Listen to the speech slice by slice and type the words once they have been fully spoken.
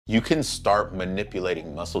you can start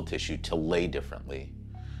manipulating muscle tissue to lay differently.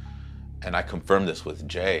 And I confirmed this with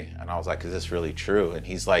Jay, and I was like, is this really true? And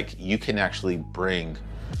he's like, you can actually bring,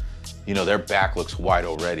 their back looks wide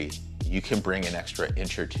already. You can bring an extra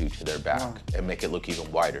inch or two to their back and make it look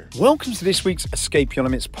even wider. Welcome to this week's Escape Your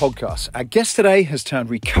Limits podcast. Our guest today has turned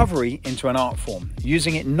recovery into an art form,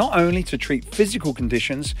 using it not only to treat physical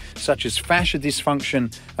conditions such as fascia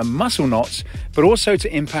dysfunction and muscle knots, but also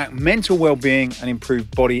to impact mental well-being and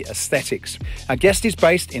improve body aesthetics. Our guest is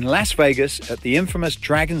based in Las Vegas at the infamous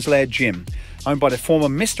Dragon's Lair Gym, owned by the former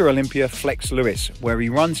Mr. Olympia Flex Lewis, where he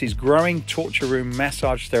runs his growing torture room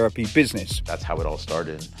massage therapy business. That's how it all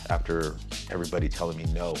started. After everybody telling me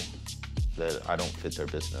no, that I don't fit their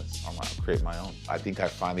business, I'm like, I'll create my own. I think I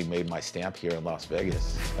finally made my stamp here in Las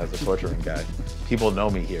Vegas as a torture room guy. People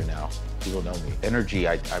know me here now. People know me. Energy,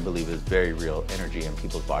 I believe, is very real. Energy in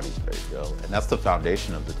people's bodies is very real. And that's the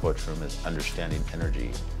foundation of the torture room, is understanding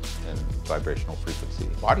energy and vibrational frequency.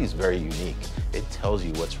 Body is very unique. It tells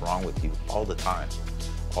you what's wrong with you all the time,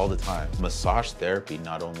 all the time. Massage therapy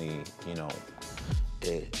not only,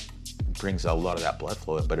 it brings a lot of that blood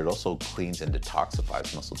flow in, but it also cleans and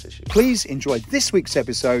detoxifies muscle tissue. Please enjoy this week's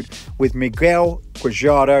episode with Miguel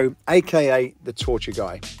Guajardo, aka the Torture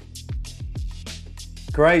Guy.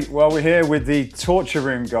 Great. Well, we're here with the torture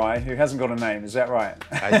room guy who hasn't got a name. Is that right?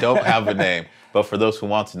 I don't have a name, but for those who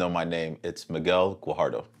want to know my name, it's Miguel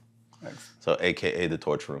Guajardo. Thanks. So, aka the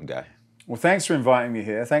torture room guy. Well, thanks for inviting me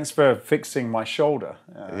here. Thanks for fixing my shoulder.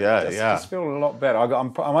 It's feeling a lot better.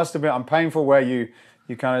 I must admit, I'm painful where you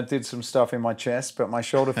kind of did some stuff in my chest, but my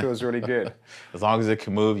shoulder feels really good. As long as it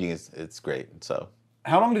can move, it's great. So,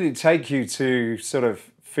 how long did it take you to sort of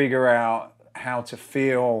figure out how to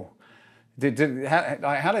feel?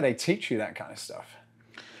 How did they teach you that kind of stuff?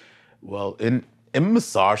 Well, in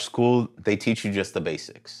massage school, they teach you just the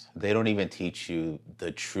basics. They don't even teach you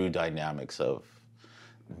the true dynamics of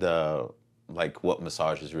what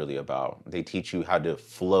massage is really about. They teach you how to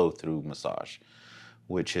flow through massage,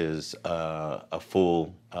 which is a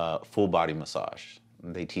full body massage.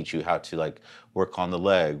 They teach you how to work on the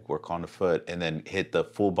leg, work on the foot, and then hit the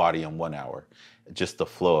full body in 1 hour. Just the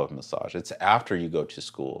flow of massage. It's after you go to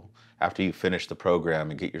school, after you finish the program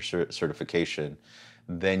and get your certification,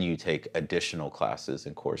 then you take additional classes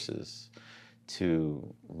and courses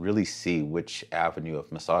to really see which avenue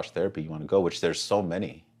of massage therapy you want to go, which there's so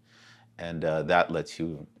many. And that lets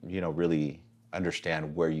you, really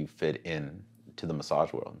understand where you fit in to the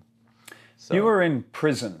massage world. So, you were in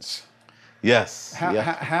prisons. Yes.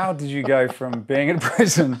 How did you go from being in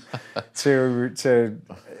prison to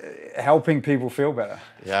helping people feel better?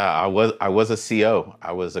 Yeah, I was a CO.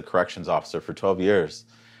 I was a corrections officer for 12 years.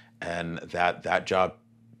 And that job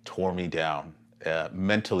tore me down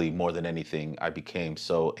mentally more than anything. I became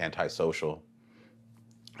so antisocial,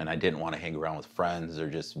 and I didn't want to hang around with friends or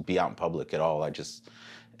just be out in public at all. I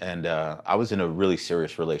was in a really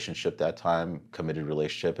serious relationship that time, committed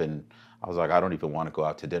relationship, and I was like, I don't even want to go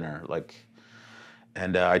out to dinner.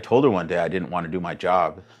 And I told her one day I didn't want to do my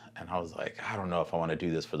job, and I was like, I don't know if I want to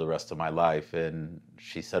do this for the rest of my life. And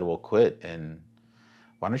she said, well, quit, and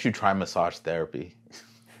why don't you try massage therapy?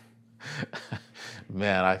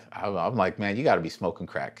 Man, I'm like, man, you got to be smoking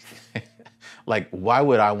crack. Why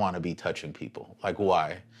would I want to be touching people?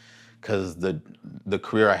 Why? Because the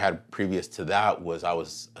career I had previous to that was I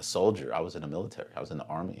was a soldier. I was in the military. I was in the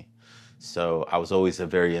Army. So I was always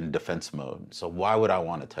very in defense mode. So why would I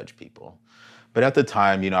want to touch people? But at the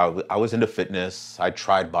time, I was into fitness. I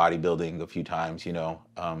tried bodybuilding a few times,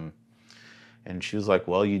 and she was like,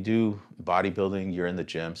 well, you do bodybuilding, you're in the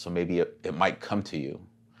gym, so maybe it might come to you.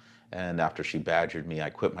 And after she badgered me, I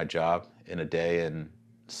quit my job in a day and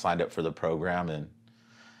signed up for the program. And,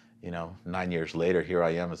 9 years later, here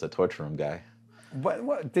I am as a torture room guy.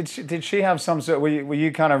 What did she have some sort? Were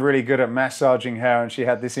you kind of really good at massaging her, and she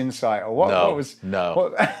had this insight, or what?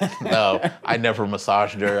 No, I never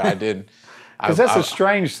massaged her. I didn't. Because that's a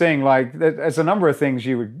strange thing. There's a number of things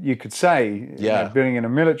you could say. Yeah. Being in the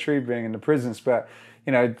military, being in the prisons, but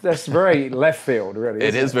that's very left field, really.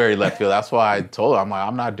 It is very left field. That's why I told her,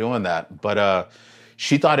 I'm not doing that. But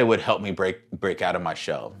she thought it would help me break out of my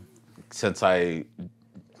shell, since I,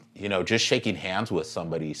 just shaking hands with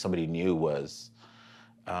somebody new was.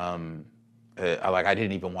 I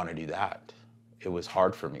didn't even want to do that. It was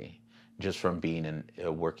hard for me, just from being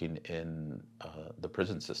working in the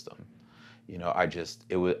prison system.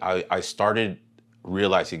 I started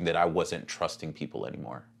realizing that I wasn't trusting people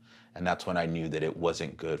anymore, and that's when I knew that it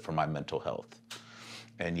wasn't good for my mental health.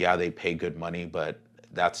 And yeah, they pay good money, but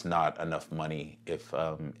that's not enough money if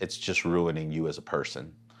it's just ruining you as a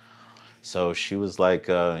person. So she was like,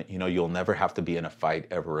 you'll never have to be in a fight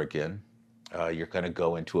ever again. You're going to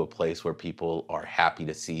go into a place where people are happy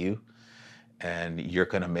to see you, and you're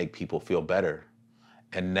going to make people feel better.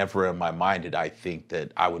 And never in my mind did I think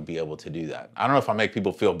that I would be able to do that. I don't know if I make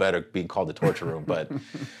people feel better being called the torture room, but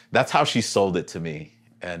that's how she sold it to me.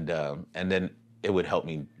 And then it would help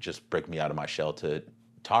me just break me out of my shell to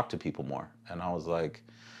talk to people more. And I was like,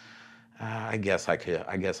 I guess I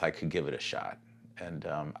could give it a shot. And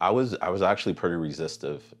I was actually pretty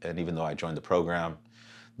resistive. And even though I joined the program,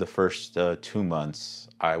 the first 2 months,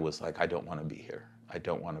 I was like, I don't want to be here. I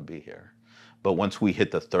don't want to be here. But once we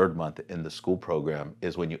hit the third month in the school program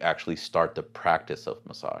is when you actually start the practice of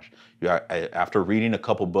massage. After reading a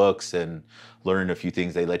couple books and learning a few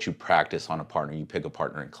things, they let you practice on a partner. You pick a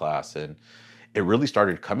partner in class, and it really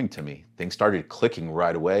started coming to me. Things started clicking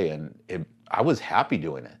right away, and I was happy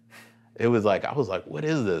doing it. It was like, I was like, what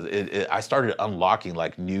is this? I started unlocking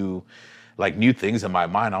like new things in my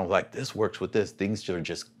mind. I was like, this works with this. Things are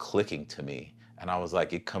just clicking to me. And I was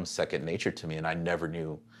like, it comes second nature to me. And I never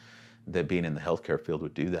knew that being in the healthcare field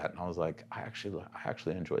would do that. And I was like, I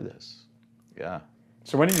actually enjoy this. Yeah.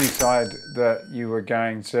 So when did you decide that you were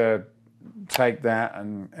going to take that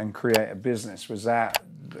and create a business? Was that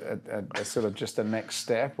a sort of just a next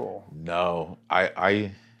step, or? No,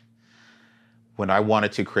 when I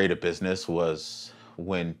wanted to create a business was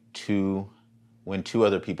when two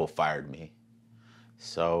other people fired me.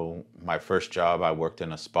 So my first job, I worked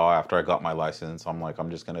in a spa after I got my license. I'm like, I'm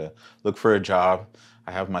just gonna look for a job.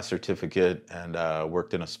 I have my certificate, and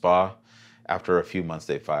worked in a spa. After a few months,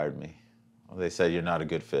 they fired me. They said, you're not a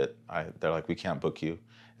good fit. They're like, we can't book you.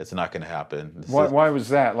 It's not gonna happen. Why was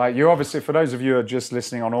that? Like, you obviously, for those of you who are just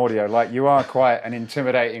listening on audio, like, you are quite an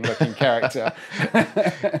intimidating looking character.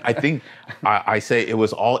 I think I say it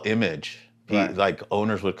was all image. Right. Like,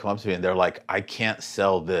 owners would come up to me and they're like, I can't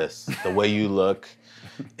sell this. The way you look,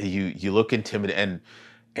 you look intimidating,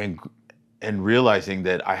 and realizing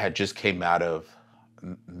that I had just came out of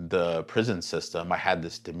the prison system. I had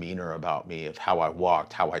this demeanor about me of how I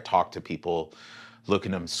walked, how I talked to people,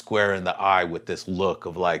 looking them square in the eye with this look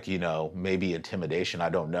of like, maybe intimidation, I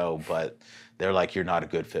don't know, but they're like, you're not a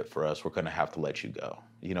good fit for us. We're going to have to let you go,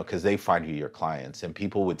 because they find you your clients. And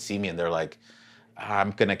people would see me and they're like,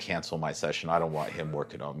 I'm going to cancel my session. I don't want him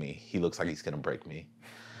working on me. He looks like he's going to break me.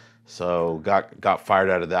 So got fired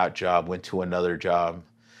out of that job, went to another job.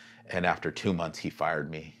 And after 2 months, he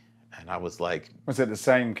fired me. And I was like, was it the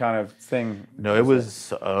same kind of thing? No, it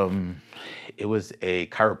was a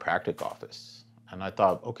chiropractic office. And I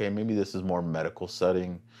thought, okay, maybe this is more medical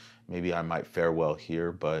setting. Maybe I might fare well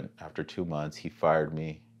here. But after 2 months, he fired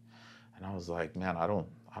me. And I was like, man, I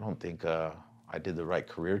don't think I did the right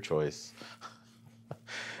career choice.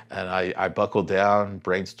 And I buckled down,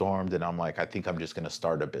 brainstormed, and I'm like, I think I'm just going to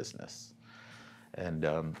start a business. And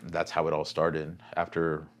that's how it all started.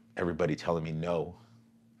 After everybody telling me no,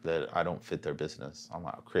 that I don't fit their business, I'm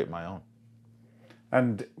like, I'll create my own.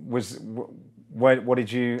 And what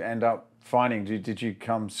did you end up finding? Did you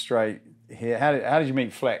come straight here? How did you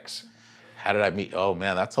meet Flex? How did I meet? Oh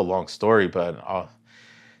man, that's a long story, but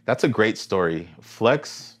that's a great story.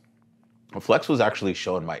 Flex was actually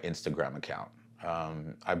shown my Instagram account.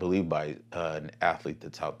 I believe by an athlete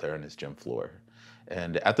that's out there on his gym floor.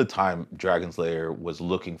 And at the time, Dragon's Lair was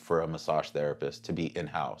looking for a massage therapist to be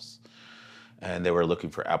in-house. And they were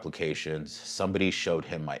looking for applications. Somebody showed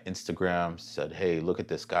him my Instagram, said, hey, look at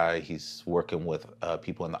this guy. He's working with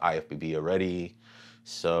people in the IFBB already.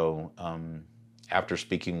 So after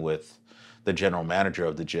speaking with the general manager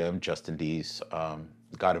of the gym, Justin Dees,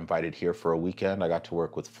 got invited here for a weekend. I got to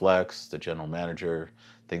work with Flex, the general manager,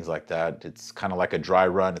 things like that. It's kind of like a dry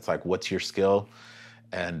run. It's like, what's your skill?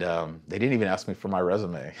 And they didn't even ask me for my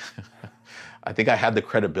resume. I think I had the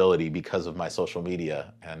credibility because of my social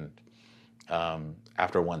media. And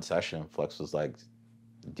after one session, Flex was like,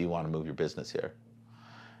 do you want to move your business here?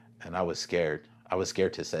 And I was scared. I was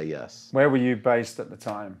scared to say yes. Where were you based at the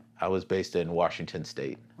time? I was based in Washington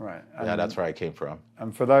State. Right. Yeah, that's where I came from.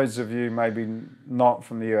 And for those of you maybe not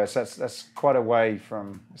from the US, that's quite away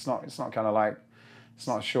from. It's not kind of like. It's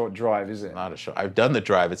not a short drive, is it? Not a short. I've done the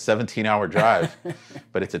drive. It's a 17-hour drive,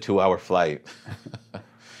 but it's a 2-hour flight.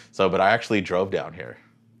 But I actually drove down here.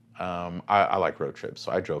 I like road trips,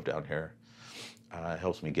 so I drove down here. It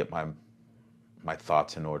helps me get my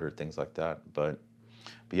thoughts in order, things like that. But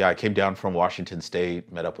yeah, I came down from Washington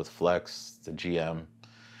State, met up with Flex, the GM,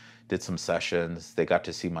 did some sessions. They got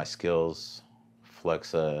to see my skills.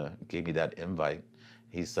 Flex gave me that invite.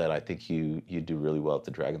 He said, I think you do really well at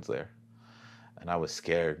the Dragon's Lair. And I was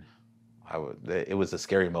scared. It was a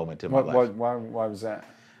scary moment in my life. Why was that?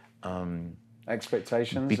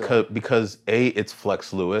 expectations? Because A, it's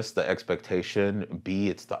Flex Lewis, the expectation. B,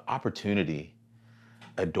 it's the opportunity.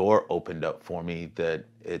 A door opened up for me that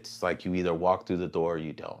it's like you either walk through the door or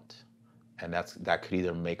you don't. And that could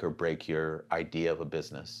either make or break your idea of a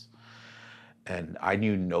business. And I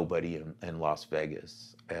knew nobody in Las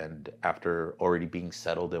Vegas. And after already being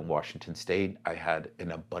settled in Washington State, I had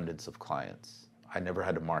an abundance of clients. I never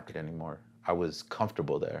had to market anymore. I was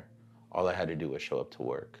comfortable there. All I had to do was show up to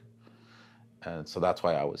work. And so that's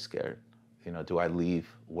why I was scared. You know, do I leave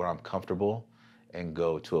where I'm comfortable and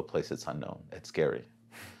go to a place that's unknown? It's scary.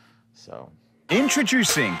 So.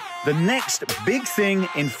 Introducing the next big thing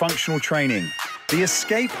in functional training, the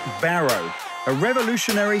Escape Barrow, a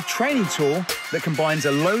revolutionary training tool that combines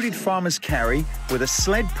a loaded farmer's carry with a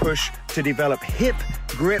sled push to develop hip,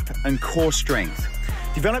 grip, and core strength.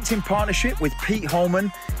 Developed in partnership with Pete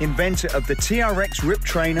Holman, inventor of the TRX Rip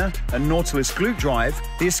Trainer and Nautilus Glute Drive,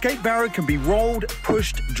 the Escape Barrow can be rolled,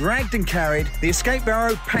 pushed, dragged, and carried. The Escape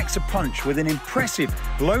Barrow packs a punch with an impressive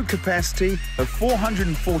load capacity of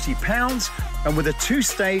 440 pounds, and with a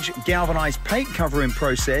two-stage galvanized paint covering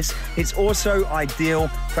process, it's also ideal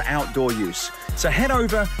for outdoor use. So head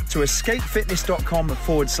over to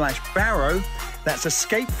escapefitness.com/barrow. That's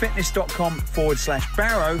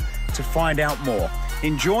escapefitness.com/barrow to find out more.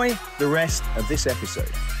 Enjoy the rest of this episode.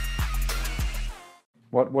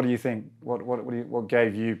 What do you think? What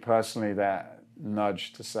gave you personally that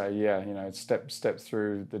nudge to say, yeah, you know, step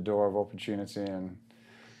through the door of opportunity and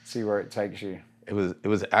see where it takes you? It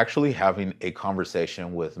was actually having a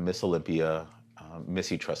conversation with Miss Olympia,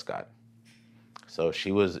 Missy Truscott. So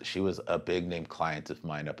she was a big name client of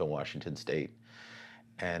mine up in Washington State.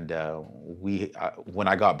 And when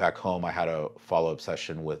I got back home, I had a follow-up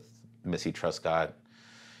session with Missy Truscott.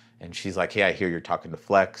 And she's like, hey, I hear you're talking to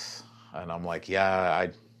Flex. And I'm like, yeah,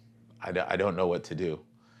 I don't know what to do.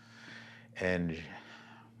 And,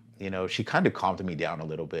 you know, she kind of calmed me down a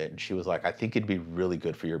little bit. And she was like, I think it'd be really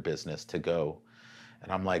good for your business to go.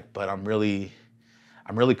 And I'm like, but I'm really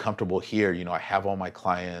comfortable here. You know, I have all my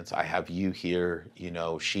clients. I have you here. You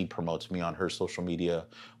know, she promotes me on her social media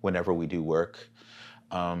whenever we do work.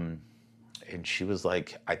 And she was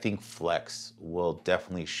like, I think Flex will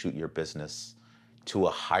definitely shoot your business to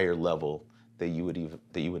a higher level that you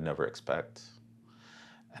would never expect.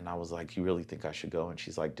 And I was like, you really think I should go? And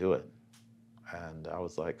she's like, do it. And I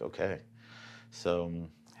was like, okay. So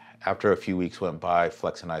after a few weeks went by,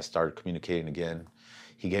 Flex and I started communicating again.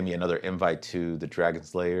 He gave me another invite to the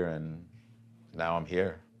Dragon's Lair, and now I'm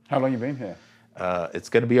here. How long you been here? It's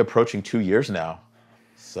going to be approaching 2 years now.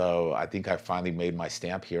 So I think I finally made my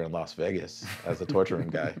stamp here in Las Vegas as a torture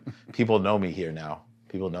room guy. People know me here now.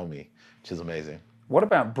 People know me, which is amazing. What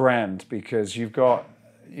about brand? Because you've got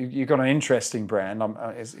an interesting brand.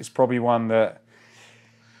 It's probably one that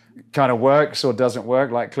kind of works or doesn't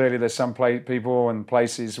work. Like clearly there's some people and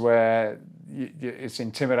places where it's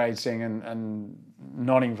intimidating and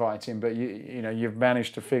non-inviting, but you know you've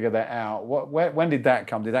managed to figure that out. When did that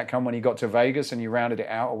come? Did that come when you got to Vegas and you rounded it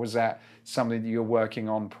out, or was that something that you were working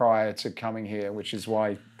on prior to coming here, which is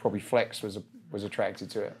why probably Flex was attracted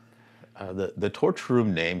to it? The torture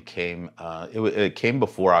room name came. It came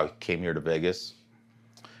before I came here to Vegas.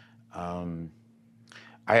 I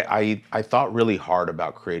thought really hard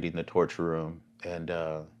about creating the torture room, and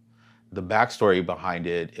the backstory behind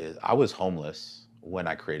it is I was homeless when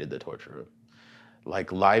I created the torture room.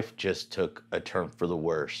 Like life just took a turn for the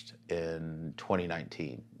worst in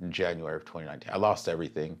 2019, in January of 2019. I lost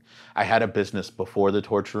everything. I had a business before the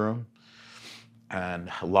torture room,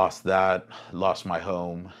 and lost that. Lost my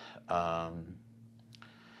home. I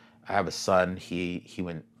have a son. He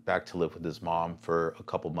went back to live with his mom for a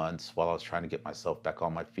couple months while I was trying to get myself back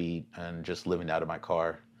on my feet and just living out of my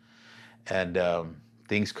car. And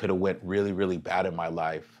things could have went really, really bad in my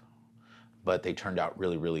life, but they turned out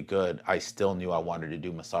really, really good. I still knew I wanted to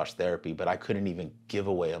do massage therapy, but I couldn't even give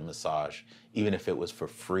away a massage, even if it was for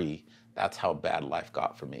free. That's how bad life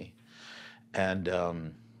got for me. And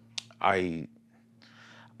I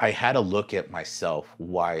had to look at myself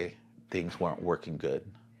why things weren't working good.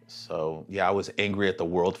 So yeah, I was angry at the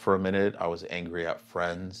world for a minute. I was angry at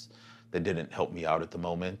friends that didn't help me out at the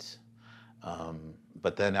moment.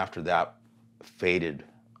 But then after that faded,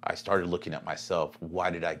 I started looking at myself. Why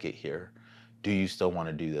did I get here? Do you still want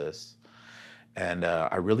to do this? And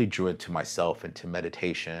I really drew into myself, into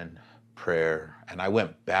meditation, prayer, and I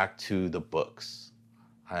went back to the books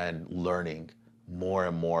and learning more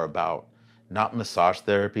and more about not massage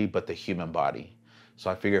therapy, but the human body.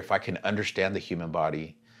 So I figure if I can understand the human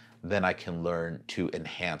body, then I can learn to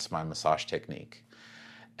enhance my massage technique.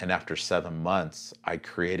 And after 7 months, I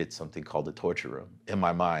created something called the torture room in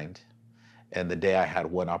my mind. And the day I had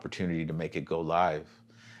one opportunity to make it go live,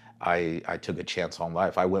 I took a chance on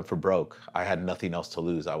life. I went for broke. I had nothing else to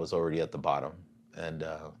lose. I was already at the bottom. And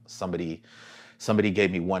somebody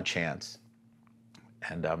gave me one chance.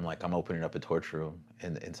 And I'm like, I'm opening up a torture room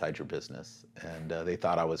inside your business. And they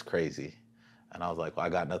thought I was crazy. And I was like, well, I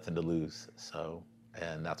got nothing to lose. So,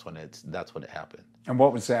 and that's when it happened. And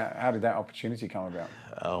what was that? How did that opportunity come about?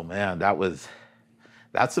 Oh man,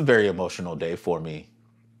 that's a very emotional day for me,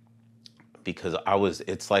 because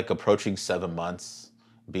it's like approaching 7 months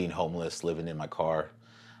being homeless, living in my car.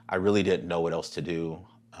 I really didn't know what else to do.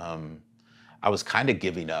 I was kind of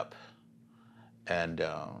giving up. And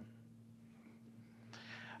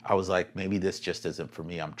I was like, maybe this just isn't for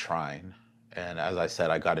me. I'm trying. And as I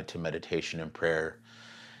said, I got into meditation and prayer.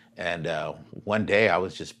 And one day I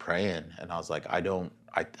was just praying, and I was like, I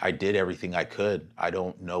did everything I could. I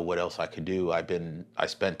don't know what else I could do. I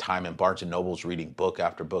spent time in Barnes and Nobles reading book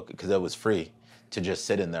after book, because it was free to just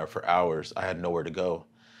sit in there for hours. I had nowhere to go.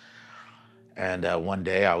 And one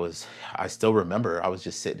day I still remember, I was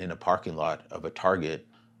just sitting in a parking lot of a Target,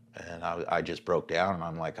 and I just broke down, and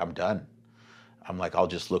I'm like, I'm done. I'm like, I'll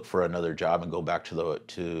just look for another job and go back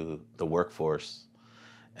to the workforce.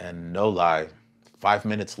 And no lie, 5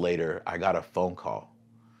 minutes later, I got a phone call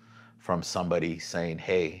from somebody saying,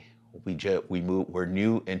 hey, we're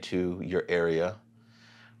new into your area.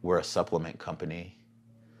 We're a supplement company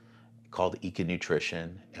called Eco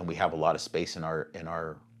Nutrition, and we have a lot of space in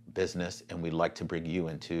our business, and we'd like to bring you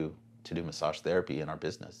to do massage therapy in our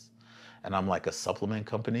business. And I'm like, a supplement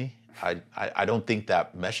company? I don't think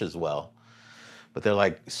that meshes well. But they're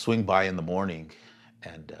like, swing by in the morning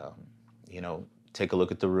and, take a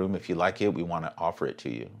look at the room. If you like it, we want to offer it to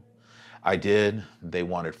you. I did. They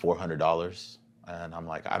wanted $400. And I'm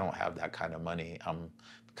like, I don't have that kind of money. I'm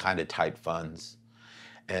kind of tight funds.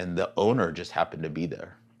 And the owner just happened to be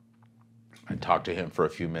there. I talked to him for a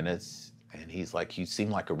few minutes, and he's like, you seem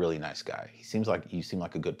like a really nice guy. You seem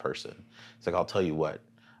like a good person. He's like, I'll tell you what,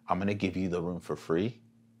 I'm going to give you the room for free.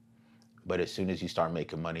 But as soon as you start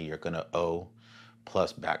making money, you're going to owe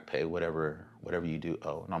plus back pay, whatever you do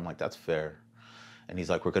owe. And I'm like, that's fair. And he's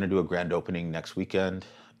like, we're going to do a grand opening next weekend.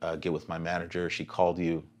 Get with my manager. She called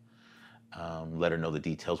you. Let her know the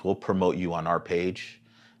details. We'll promote you on our page.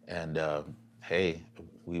 And hey,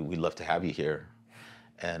 we'd love to have you here.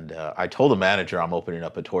 And I told the manager I'm opening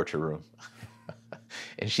up a torture room.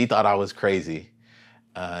 And she thought I was crazy.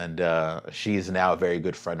 And she's now a very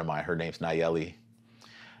good friend of mine. Her name's Nayeli.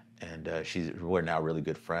 And we're now really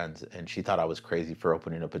good friends. And she thought I was crazy for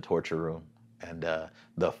opening up a torture room. And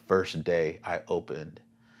the first day I opened,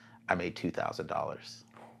 I made $2,000.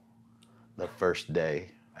 The first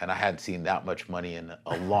day. And I hadn't seen that much money in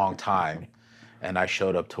a long time. And I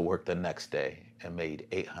showed up to work the next day and made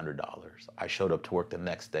 $800. I showed up to work the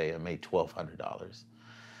next day and made $1,200.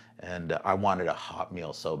 And I wanted a hot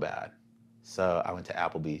meal so bad. So I went to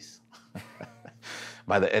Applebee's.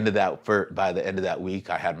 By the end of that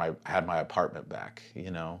week, I had my apartment back,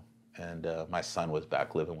 and my son was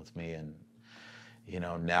back living with me, and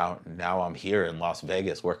now I'm here in Las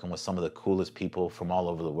Vegas working with some of the coolest people from all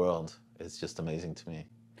over the world. It's just amazing to me.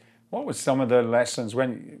 What were some of the lessons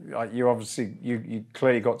when you obviously you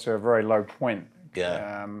clearly got to a very low point?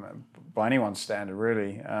 Yeah. By anyone's standard,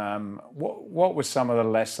 really. What were some of the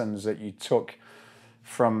lessons that you took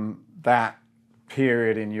from that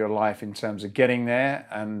period in your life in terms of getting there,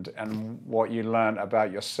 and what you learned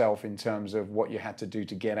about yourself in terms of what you had to do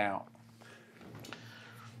to get out?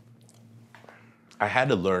 I had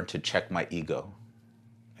to learn to check my ego.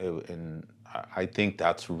 And I think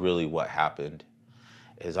that's really what happened,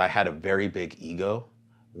 is I had a very big ego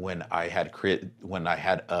when I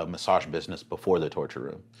had a massage business before the torture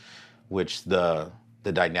room, which the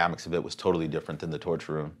dynamics of it was totally different than the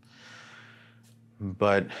torture room.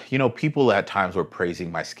 But, people at times were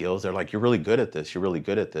praising my skills. They're like, you're really good at this. You're really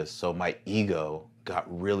good at this. So my ego got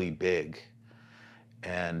really big.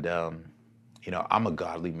 And, I'm a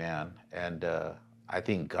godly man. And I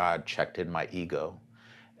think God checked in my ego.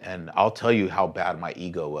 And I'll tell you how bad my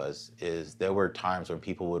ego was, is there were times when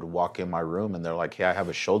people would walk in my room and they're like, hey, I have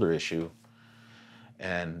a shoulder issue.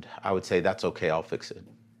 And I would say, that's okay, I'll fix it.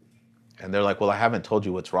 And they're like, well, I haven't told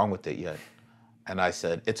you what's wrong with it yet. And I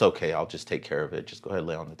said, it's okay, I'll just take care of it. Just go ahead and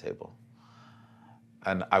lay on the table.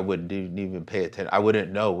 And I wouldn't even pay attention. I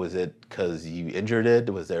wouldn't know, was it because you injured it?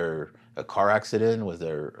 Was there a car accident? Was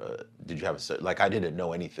there, did you have I didn't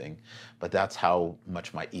know anything. But that's how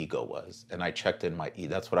much my ego was. And I checked in my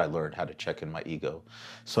that's what I learned, how to check in my ego.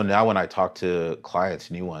 So now when I talk to clients,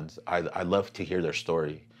 new ones, I love to hear their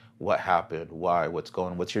story. What happened? Why?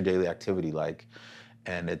 What's your daily activity like?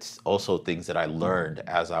 And it's also things that I learned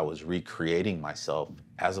as I was recreating myself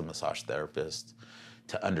as a massage therapist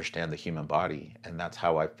to understand the human body. And that's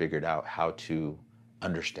how I figured out how to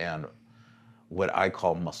understand what I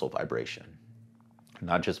call muscle vibration.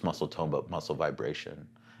 Not just muscle tone, but muscle vibration.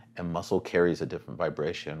 And muscle carries a different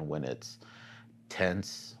vibration when it's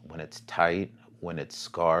tense, when it's tight, when it's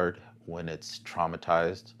scarred, when it's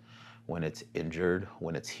traumatized, when it's injured,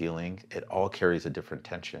 when it's healing. It all carries a different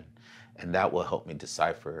tension. And that will help me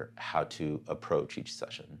decipher how to approach each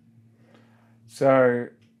session. So,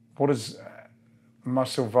 what is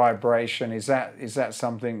muscle vibration? Is that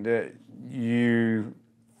something that you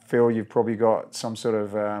feel you've probably got some sort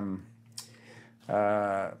of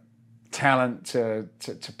talent to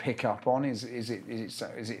pick up on? Is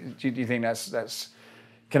it? Do you think that's?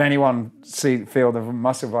 Can anyone feel the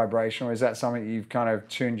muscle vibration, or is that something you've kind of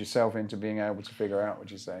tuned yourself into being able to figure out?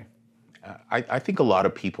 Would you say? I think a lot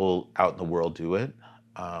of people out in the world do it.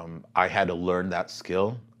 I had to learn that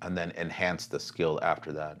skill and then enhance the skill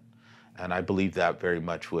after that. And I believe that very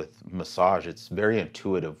much with massage. It's very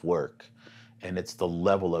intuitive work. And it's the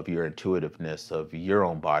level of your intuitiveness of your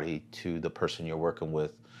own body to the person you're working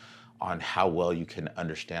with on how well you can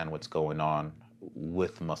understand what's going on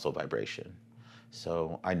with muscle vibration.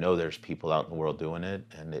 So I know there's people out in the world doing it,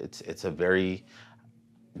 and it's a very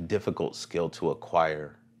difficult skill to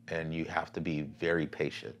acquire, and you have to be very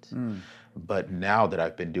patient. But now that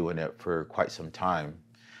I've been doing it for quite some time,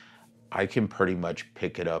 I can pretty much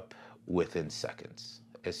pick it up within seconds.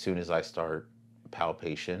 As soon as I start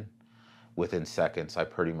palpation, within seconds, I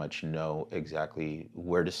pretty much know exactly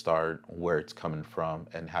where to start, where it's coming from,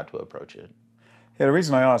 and how to approach it. Yeah, the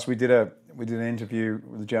reason I asked, we did an interview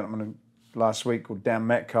with a gentleman last week called Dan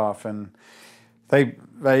Metcalf, and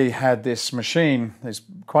they had this machine. It's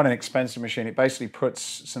quite an expensive machine. It basically puts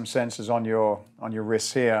some sensors on your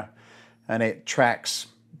wrists here, and it tracks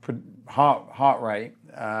heart rate,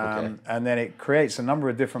 Okay. and then it creates a number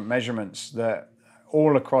of different measurements that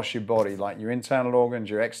all across your body, like your internal organs,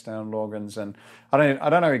 your external organs, and I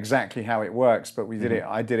don't know exactly how it works, but we did it.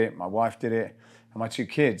 I did it. My wife did it, and my two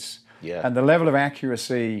kids. Yeah. And the level of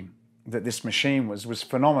accuracy that this machine was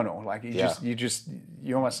phenomenal. Like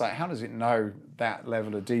you almost like, how does it know that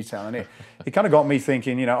level of detail? And it kind of got me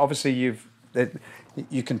thinking. Obviously you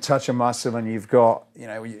can touch a muscle and you've got,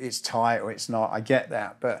 it's tight or it's not. I get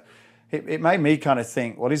that, but it made me kind of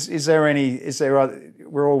think, well,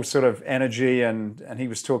 we're all sort of energy, and he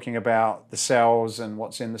was talking about the cells and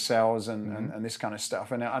what's in the cells and this kind of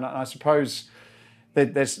stuff. And I suppose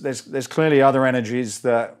there's clearly other energies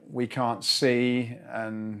that we can't see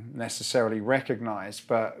and necessarily recognize,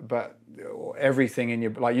 but everything in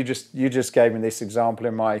your, like you just gave me this example.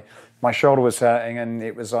 In my shoulder was hurting, and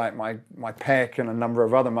it was like my pec and a number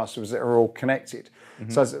of other muscles that are all connected.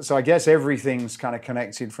 So I guess everything's kind of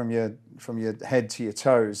connected from your head to your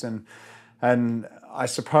toes, and I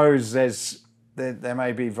suppose there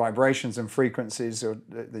may be vibrations and frequencies, or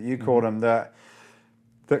that you call them, that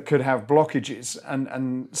could have blockages,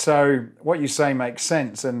 and so what you say makes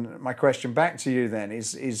sense. And my question back to you then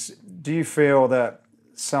is do you feel that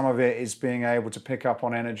some of it is being able to pick up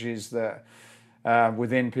on energies that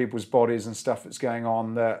within people's bodies and stuff that's going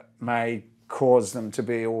on that may cause them to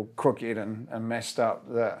be all crooked and messed up,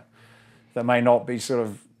 that may not be sort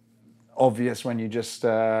of obvious when you just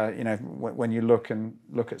when you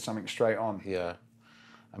look at something straight on? Yeah.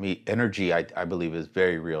 I mean, energy, I believe, is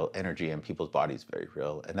very real. Energy in people's bodies is very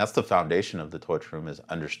real. And that's the foundation of the torch room, is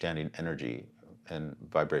understanding energy and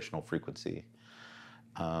vibrational frequency.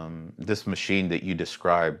 This machine that you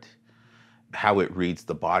described, how it reads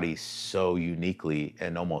the body so uniquely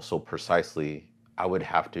and almost so precisely,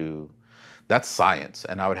 that's science.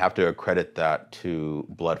 And I would have to accredit that to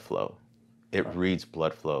blood flow. It reads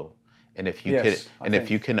blood flow. And if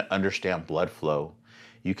you can understand blood flow,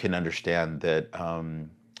 you can understand that,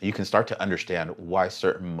 you can start to understand why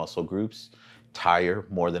certain muscle groups tire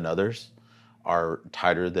more than others, are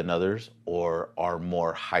tighter than others, or are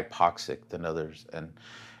more hypoxic than others. And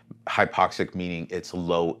hypoxic meaning it's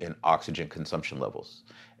low in oxygen consumption levels.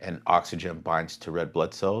 And oxygen binds to red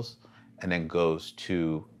blood cells and then goes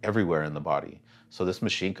to everywhere in the body. So this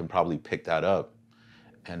machine can probably pick that up.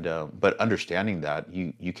 And but understanding that,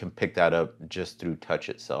 you can pick that up just through touch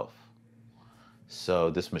itself. So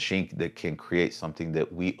this machine that can create something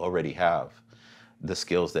that we already have, the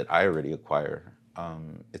skills that I already acquire,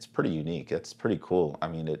 it's pretty unique. It's pretty cool. I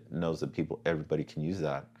mean, it knows that everybody can use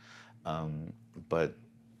that. But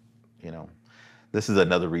this is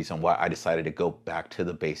another reason why I decided to go back to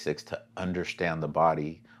the basics, to understand the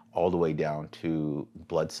body all the way down to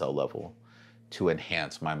blood cell level, to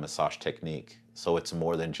enhance my massage technique. So it's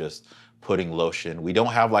more than just putting lotion. We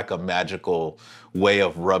don't have like a magical way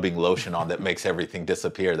of rubbing lotion on that makes everything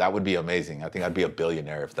disappear. That would be amazing. I think I'd be a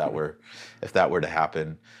billionaire if that were to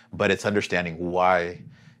happen. But it's understanding why,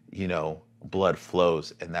 blood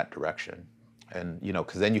flows in that direction. And,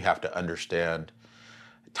 because then you have to understand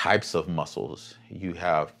types of muscles. You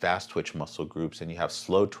have fast twitch muscle groups and you have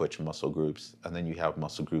slow twitch muscle groups. And then you have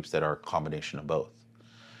muscle groups that are a combination of both.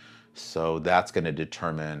 So that's going to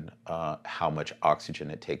determine how much oxygen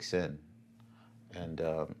it takes in and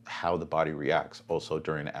how the body reacts also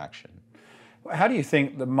during action. How do you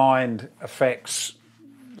think the mind affects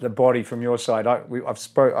the body from your side?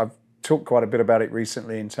 I've talked quite a bit about it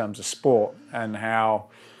recently in terms of sport and how,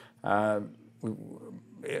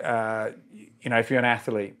 if you're an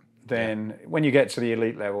athlete, then when you get to the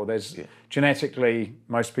elite level, there's genetically,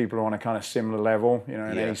 most people are on a kind of similar level, in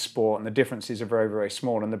any sport, and the differences are very, very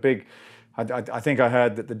small. And the big, I think I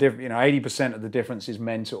heard that 80% of the difference is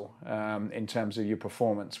mental in terms of your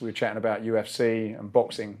performance. We were chatting about UFC and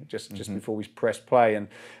boxing just before we pressed play. And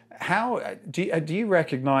how do you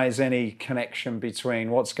recognize any connection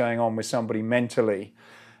between what's going on with somebody mentally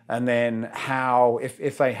and then how,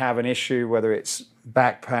 if they have an issue, whether it's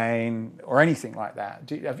back pain or anything like that,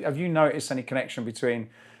 have you noticed any connection between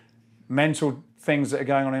mental things that are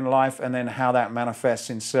going on in life and then how that manifests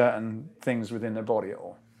in certain things within the body at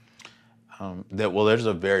all? There's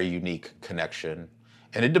a very unique connection,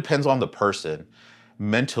 and it depends on the person.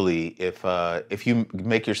 Mentally, if you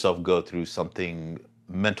make yourself go through something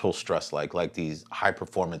mental stress like these high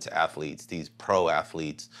performance athletes, these pro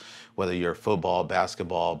athletes, whether you're football,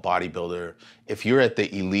 basketball, bodybuilder, if you're at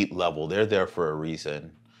the elite level, they're there for a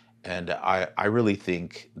reason. And I really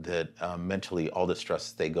think that mentally, all the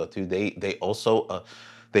stress they go through, they also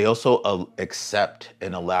accept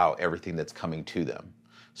and allow everything that's coming to them.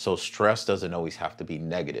 So stress doesn't always have to be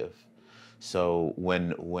negative. So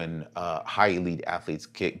when high elite athletes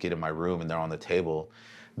get in my room and they're on the table,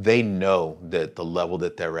 they know that the level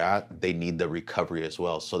that they're at, they need the recovery as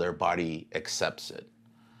well. So their body accepts it.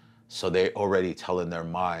 So they're already telling their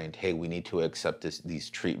mind, hey, we need to accept these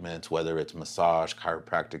treatments, whether it's massage,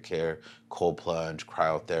 chiropractic care, cold plunge,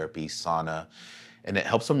 cryotherapy, sauna. And it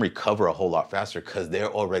helps them recover a whole lot faster because they're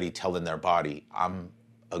already telling their body, I'm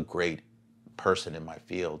a great person in my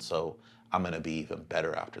field, so I'm going to be even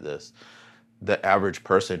better after this. The average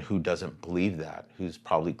person who doesn't believe that, who's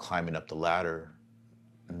probably climbing up the ladder,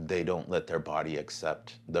 they don't let their body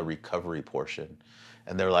accept the recovery portion.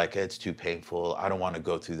 And they're like, it's too painful. I don't want to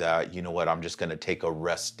go through that. You know what? I'm just going to take a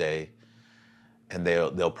rest day. And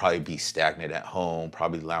they'll probably be stagnant at home,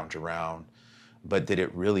 probably lounge around. But did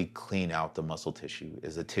it really clean out the muscle tissue?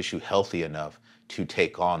 Is the tissue healthy enough to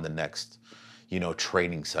take on the next,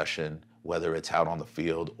 training session, whether it's out on the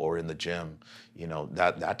field or in the gym?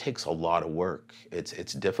 That takes a lot of work.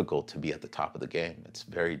 It's difficult to be at the top of the game. It's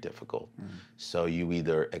very difficult. So you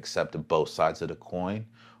either accept both sides of the coin,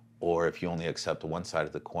 or if you only accept one side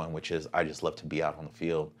of the coin, which is, I just love to be out on the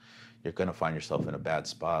field, you're going to find yourself in a bad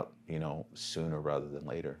spot, sooner rather than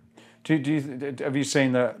later. Have you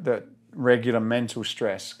seen that regular mental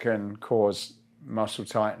stress can cause muscle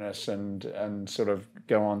tightness and sort of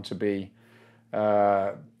go on to be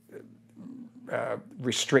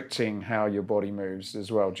restricting how your body moves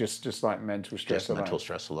as well, just like mental stress alone? Mental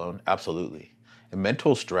stress alone, absolutely. And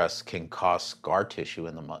mental stress can cause scar tissue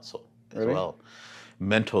in the muscle as well.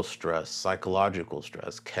 Mental stress, psychological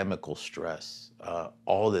stress, chemical stress,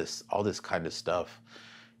 all this kind of stuff.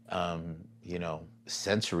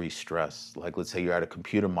 Sensory stress. Like, let's say you're at a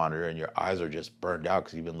computer monitor and your eyes are just burned out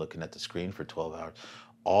because you've been looking at the screen for 12 hours.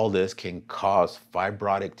 All this can cause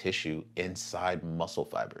fibrotic tissue inside muscle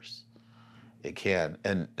fibers. It can.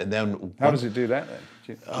 And then how does it do that then?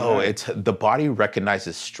 It's the body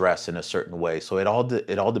recognizes stress in a certain way. So it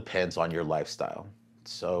all depends on your lifestyle.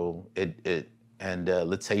 So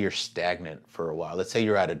let's say you're stagnant for a while. Let's say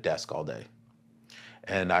you're at a desk all day.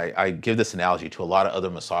 And I give this analogy to a lot of other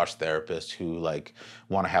massage therapists who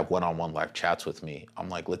want to have one-on-one live chats with me. I'm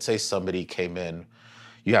like, let's say somebody came in,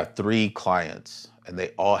 you have 3 clients and they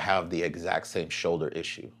all have the exact same shoulder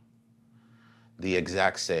issue. The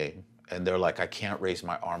exact same. And they're like, I can't raise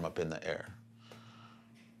my arm up in the air.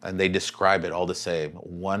 And they describe it all the same.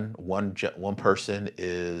 One person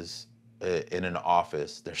is in an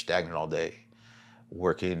office, they're stagnant all day,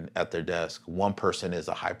 working at their desk. One person is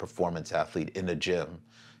a high performance athlete in the gym.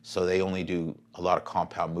 So they only do a lot of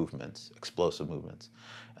compound movements, explosive movements.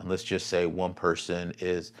 And let's just say one person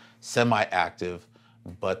is semi-active,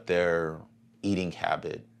 but their eating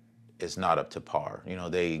habit is not up to par.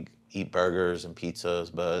 They eat burgers and pizzas,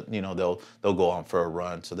 but they'll go on for a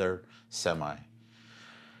run. So they're semi.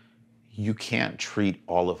 you can't treat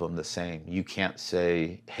all of them the same. You can't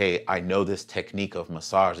say, hey, I know this technique of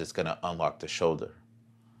massage is going to unlock the shoulder.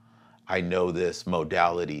 I know this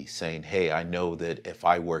modality saying, hey, I know that if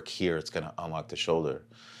I work here, it's going to unlock the shoulder.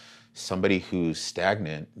 Somebody who's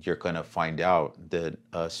stagnant, you're going to find out that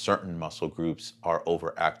certain muscle groups are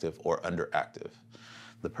overactive or underactive.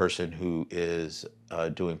 The person who is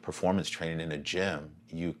doing performance training in a gym,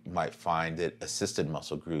 you might find that assisted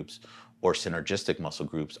muscle groups or synergistic muscle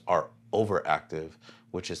groups are overactive,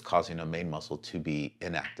 which is causing a main muscle to be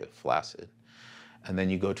inactive, flaccid. And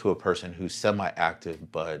then you go to a person who's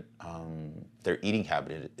semi-active, but their eating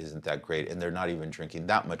habit isn't that great, and they're not even drinking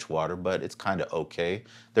that much water, but it's kind of okay.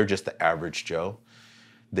 They're just the average Joe.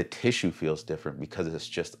 The tissue feels different because it's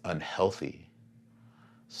just unhealthy.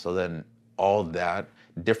 So then all that,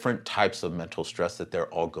 different types of mental stress that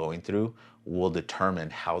they're all going through will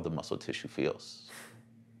determine how the muscle tissue feels.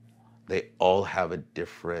 They all have a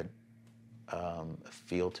different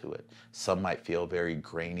feel to it. Some might feel very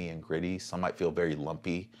grainy and gritty. Some might feel very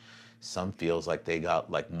lumpy. Some feels like they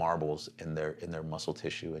got like marbles in their muscle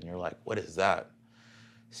tissue, and you're like, what is that?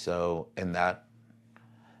 So, and that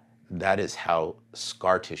is how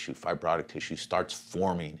scar tissue, fibrotic tissue, starts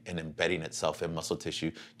forming and embedding itself in muscle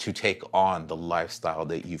tissue to take on the lifestyle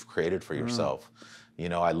that you've created for yourself. You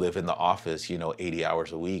know, I live in the office, 80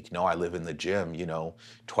 hours a week. No, I live in the gym,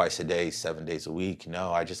 twice a day, 7 days a week.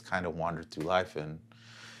 No, I just kind of wandered through life, and,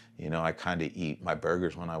 I kind of eat my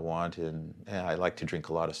burgers when I want, and I like to drink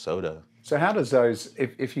a lot of soda. So how does those,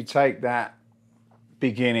 if you take that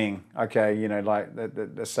beginning, okay, like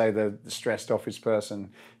let's say the stressed office person,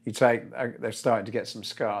 they're starting to get some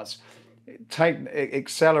scars,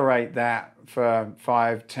 accelerate that for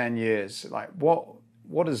 5-10 years, like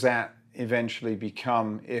what does that eventually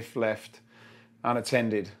become if left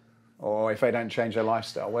unattended, or if they don't change their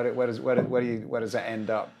lifestyle? Where does that end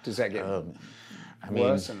up? Does that get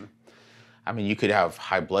worse? You could have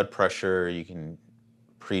high blood pressure. You can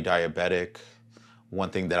pre-diabetic. One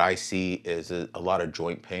thing that I see is a lot of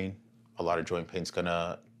joint pain. A lot of joint pain's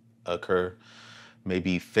gonna occur.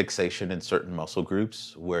 Maybe fixation in certain muscle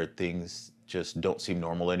groups where things just don't seem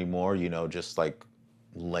normal anymore. Just like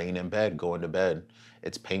laying in bed, going to bed,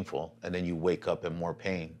 it's painful, and then you wake up in more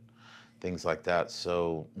pain, things like that.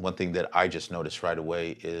 So one thing that I just noticed right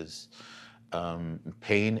away is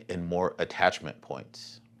pain in more attachment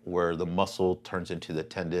points, where the muscle turns into the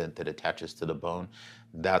tendon that attaches to the bone.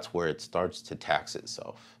 That's where it starts to tax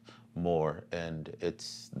itself more, and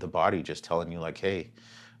it's the body just telling you like, hey,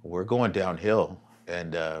 we're going downhill.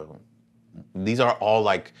 And these are all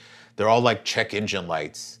like, they're all like check engine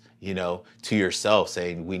lights, to yourself,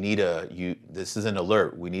 saying this is an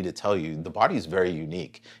alert. We need to tell you. The body is very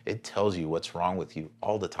unique. It tells you what's wrong with you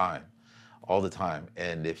all the time.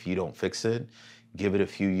 And if you don't fix it, give it a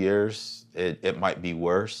few years, it might be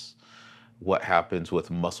worse. What happens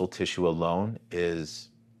with muscle tissue alone is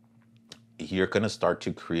you're going to start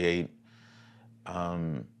to create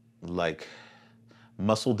like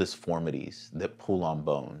muscle disformities that pull on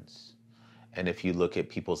bones. And if you look at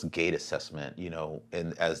people's gait assessment,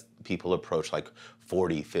 and as people approach like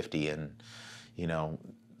 40, 50, and,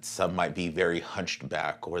 some might be very hunched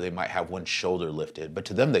back, or they might have one shoulder lifted, but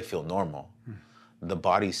to them, they feel normal. The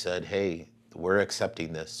body said, hey, we're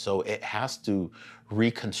accepting this. So it has to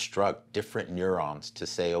reconstruct different neurons to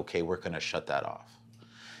say, okay, we're going to shut that off.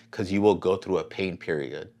 Because you will go through a pain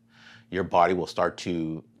period. Your body will start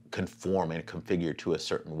to conform and configure to a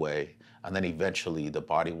certain way. And then eventually the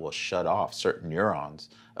body will shut off certain neurons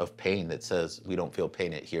of pain that says, we don't feel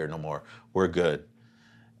pain here no more. We're good.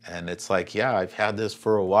 And it's like, yeah, I've had this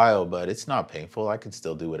for a while, but it's not painful. I can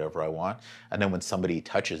still do whatever I want. And then when somebody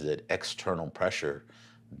touches it, external pressure,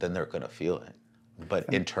 then they're going to feel it.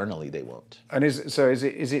 But internally they won't. And is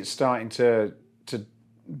it starting to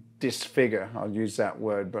disfigure? I'll use that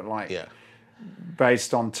word, but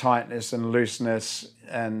based on tightness and looseness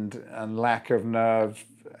and lack of nerve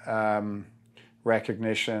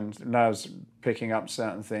recognition, nerves picking up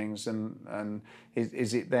certain things, and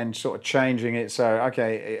is it then sort of changing it? So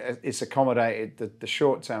okay, it's accommodated the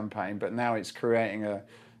short-term pain, but now it's creating a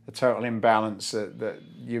total imbalance that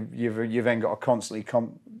you've then got to constantly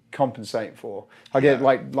compensate for. I get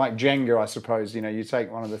like Jenga, I suppose. You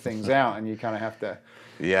take one of the things out and you kind of have to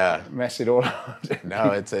mess it all up.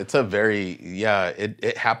 No, it's a very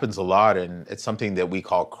it happens a lot, and it's something that we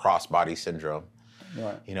call cross-body syndrome.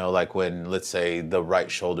 Right. Like when, let's say, the right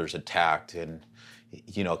shoulder's attacked, and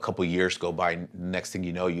a couple years go by, next thing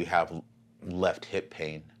you know, you have left hip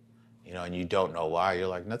pain, and you don't know why. You're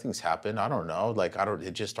like, nothing's happened. I don't know.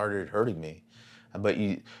 It just started hurting me. but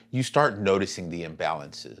you start noticing the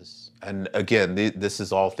imbalances. And again, this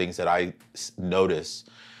is all things that I notice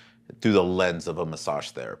through the lens of a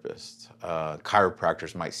massage therapist.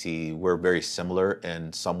 Chiropractors might see we're very similar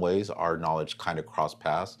in some ways. Our knowledge kind of cross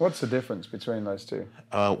paths. What's the difference between those two?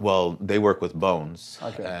 Well, they work with bones,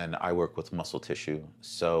 Okay. and I work with muscle tissue.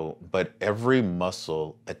 So, but every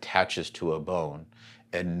muscle attaches to a bone,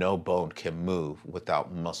 and no bone can move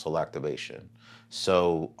without muscle activation.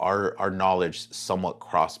 So our knowledge somewhat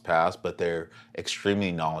cross paths, but they're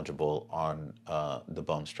extremely knowledgeable on the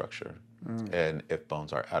bone structure and if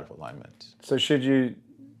bones are out of alignment. So should you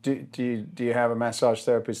do you have a massage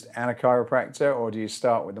therapist and a chiropractor, or do you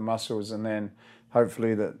start with the muscles and then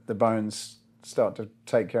hopefully the bones start to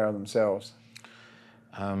take care of themselves?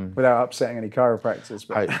 Without upsetting any chiropractors,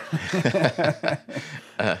 but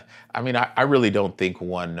I mean, I really don't think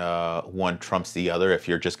one trumps the other. If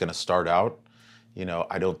you're just going to start out,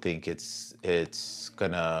 I don't think it's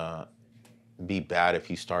gonna be bad if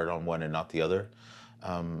you start on one and not the other.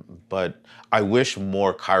 But I wish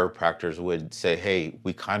more chiropractors would say, hey,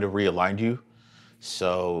 we kind of realigned you,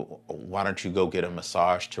 so why don't you go get a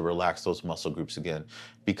massage to relax those muscle groups again?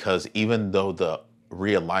 Because even though the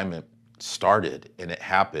realignment started and it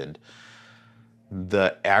happened,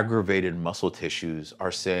 the aggravated muscle tissues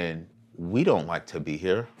are saying, we don't like to be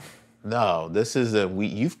here. No, this isn't,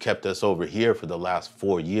 you've kept us over here for the last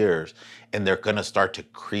 4 years, and they're gonna start to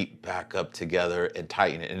creep back up together and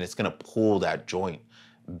tighten it, and it's gonna pull that joint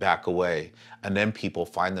back away. And then people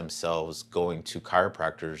find themselves going to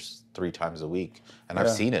chiropractors 3 times a week. And I've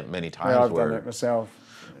seen it many times I've done it myself.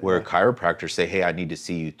 Where chiropractors say, hey, I need to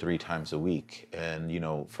see you 3 times a week, and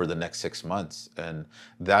for the next 6 months. And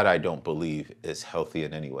that I don't believe is healthy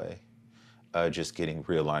in any way. Just getting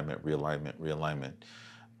realignment.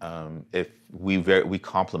 If we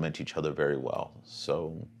complement each other very well.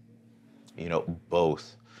 So,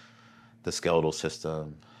 both the skeletal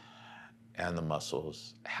system and the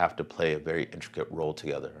muscles have to play a very intricate role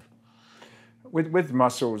together. With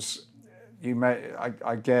muscles,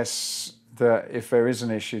 I guess that if there is an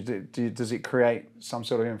issue, does it create some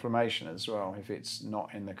sort of inflammation as well if it's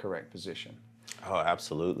not in the correct position? Oh,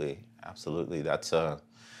 absolutely.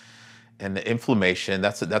 And the inflammation,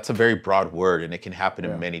 that's a very broad word, and it can happen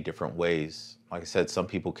in many different ways. Like I said, some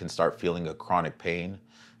people can start feeling a chronic pain.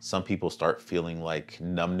 Some people start feeling like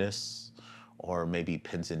numbness or maybe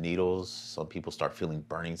pins and needles. Some people start feeling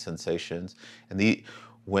burning sensations. And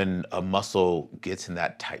when a muscle gets in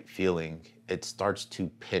that tight feeling, it starts to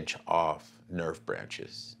pinch off nerve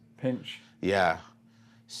branches. Pinch? Yeah.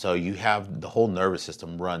 So you have the whole nervous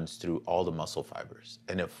system runs through all the muscle fibers.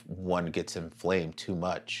 And if one gets inflamed too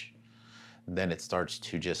much, then it starts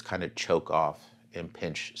to just kind of choke off and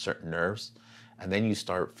pinch certain nerves. And then you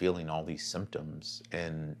start feeling all these symptoms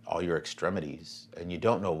in all your extremities, and you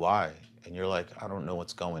don't know why. And you're like, I don't know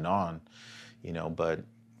what's going on, but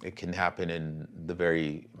it can happen in the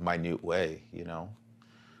very minute way,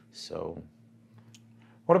 So.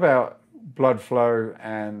 What about blood flow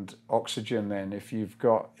and oxygen then? If you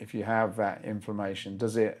have that inflammation,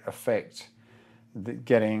 does it affect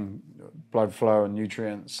getting blood flow and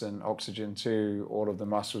nutrients and oxygen to all of the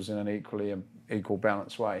muscles in an equal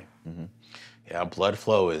balanced way? Mm-hmm. Yeah, blood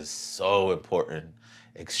flow is so important,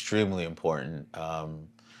 extremely important.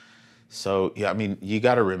 So yeah, I mean, you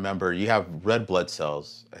got to remember you have red blood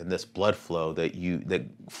cells, and this blood flow that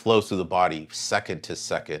flows through the body second to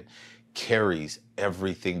second carries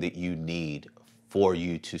everything that you need for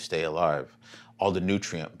you to stay alive. All the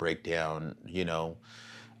nutrient breakdown,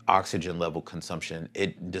 oxygen level consumption,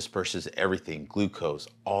 it disperses everything, glucose,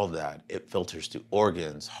 all that. It filters to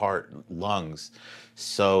organs, heart, lungs.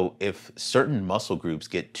 So if certain muscle groups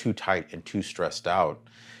get too tight and too stressed out,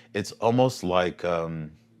 it's almost like,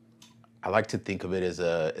 I like to think of it as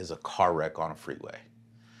a car wreck on a freeway.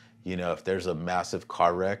 If there's a massive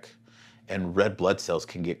car wreck and red blood cells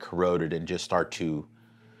can get corroded and just start to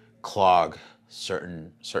clog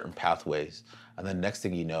certain pathways. And then next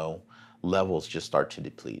thing you know, levels just start to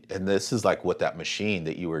deplete. And this is like what that machine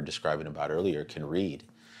that you were describing about earlier can read.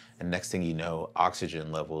 And next thing you know,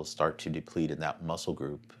 oxygen levels start to deplete in that muscle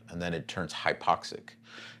group. And then it turns hypoxic.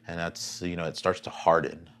 And that's, it starts to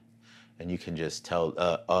harden. And you can just tell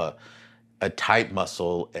a tight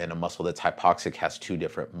muscle and a muscle that's hypoxic has 2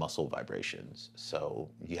 different muscle vibrations. So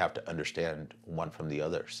you have to understand one from the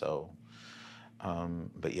other. So,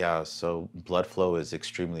 but yeah, so blood flow is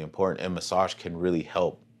extremely important, and massage can really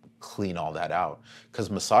help clean all that out. Because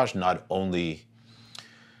massage not only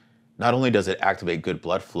does it activate good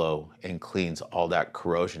blood flow and cleans all that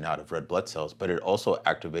corrosion out of red blood cells, but it also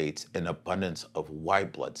activates an abundance of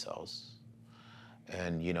white blood cells.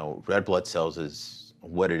 And, you know, red blood cells is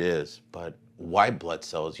what it is, but white blood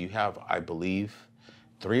cells, you have, I believe,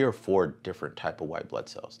 3 or 4 different type of white blood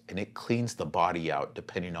cells, and it cleans the body out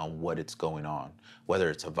depending on what it's going on, whether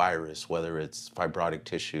it's a virus, whether it's fibrotic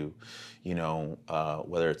tissue, you know,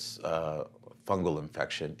 whether it's fungal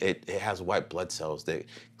infection. It has white blood cells that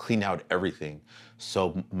clean out everything.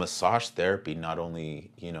 So massage therapy not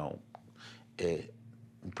only, you know, it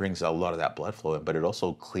brings a lot of that blood flow in, but it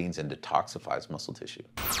also cleans and detoxifies muscle tissue.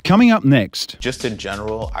 Coming up next. Just in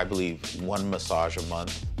general, I believe one massage a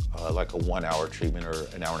month, like a 1 hour treatment or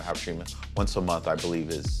an hour and a half treatment, once a month, I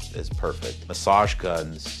believe is perfect. Massage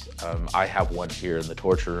guns, I have one here in the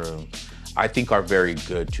torture room, I think are very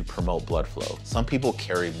good to promote blood flow. Some people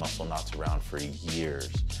carry muscle knots around for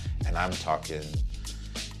years, and I'm talking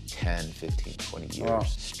 10, 15, 20 years. Wow.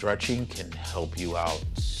 Stretching can help you out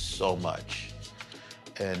so much.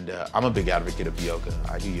 And I'm a big advocate of yoga.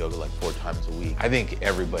 I do yoga like 4 times a week. I think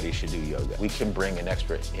everybody should do yoga. We can bring an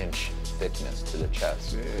extra inch thickness to the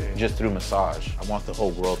chest just through massage. I want the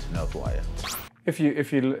whole world to know who I am. If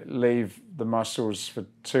you leave the muscles for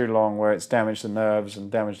too long, where it's damaged the nerves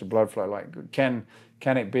and damaged the blood flow, like can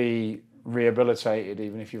it be rehabilitated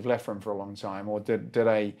even if you've left them for a long time, or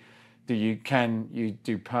can you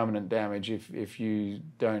do permanent damage if you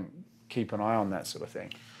don't keep an eye on that sort of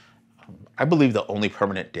thing? I believe the only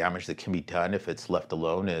permanent damage that can be done if it's left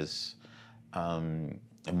alone is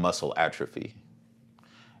muscle atrophy.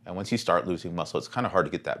 And once you start losing muscle, it's kind of hard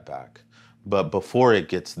to get that back. But before it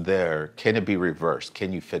gets there, can it be reversed?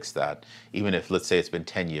 Can you fix that? Even if, let's say, it's been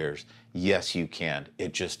 10 years, yes, you can.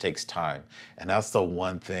 It just takes time. And that's the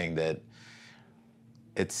one thing that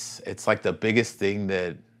it's like the biggest thing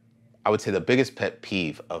that I would say the biggest pet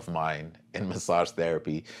peeve of mine in massage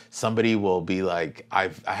therapy. Somebody will be like, I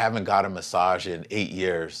haven't got a massage in 8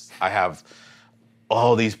 years. I have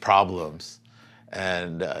all these problems.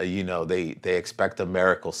 And, you know, they expect a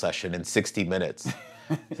miracle session in 60 minutes.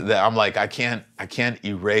 That I'm like, I can't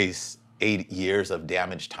erase 8 years of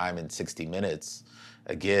damaged time in 60 minutes.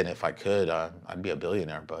 Again, if I could, I'd be a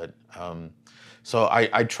billionaire. But so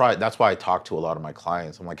I try. That's why I talk to a lot of my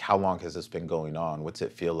clients. I'm like, how long has this been going on? What's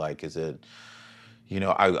it feel like? Is it, you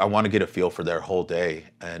know, I want to get a feel for their whole day.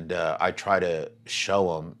 And I try to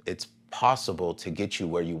show them it's possible to get you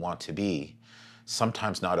where you want to be.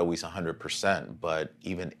 Sometimes not always 100%, but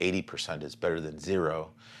even 80% is better than 0.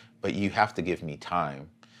 But you have to give me time.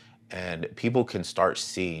 And people can start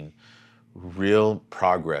seeing real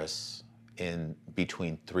progress in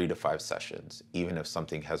between 3 to 5 sessions, even if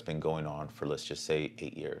something has been going on for, let's just say,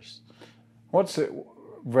 8 years. What's it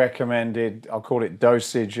recommended, I'll call it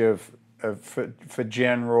dosage for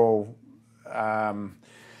general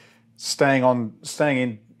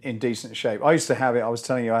staying in decent shape? I used to have it. I was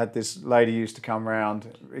telling you, I had this lady used to come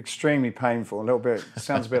around, extremely painful, a little bit,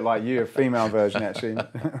 sounds a bit like you, a female version actually.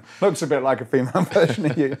 Looks a bit like a female version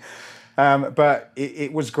of you. But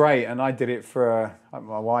it was great, and I did it for,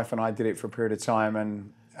 my wife and I did it for a period of time,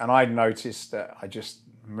 and I noticed that I just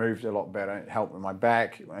moved a lot better. It helped with my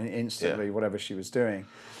back instantly, whatever she was doing.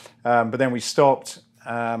 But then we stopped.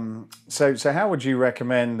 So how would you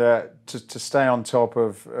recommend to stay on top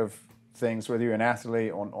of things, whether you're an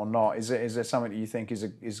athlete or not? Is there something that you think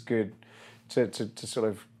is good to sort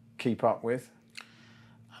of keep up with?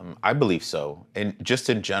 I believe so. And just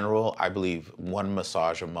in general, I believe one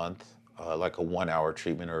massage a month, like a 1 hour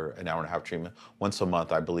treatment or an hour and a half treatment, once a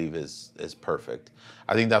month, I believe is perfect.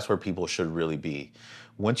 I think that's where people should really be.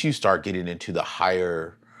 Once you start getting into the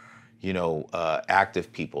higher, you know,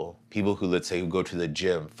 active people who, let's say, who go to the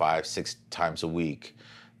gym 5-6 times a week,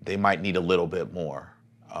 they might need a little bit more.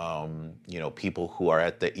 You know, people who are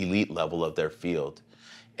at the elite level of their field.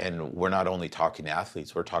 And we're not only talking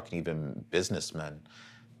athletes, we're talking even businessmen,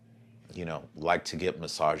 you know, like to get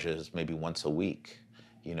massages maybe once a week,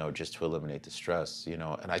 you know, just to eliminate the stress, you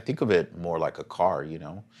know. And I think of it more like a car, you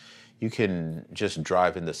know. You can just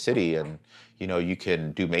drive in the city and, you know, you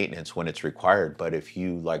can do maintenance when it's required. But if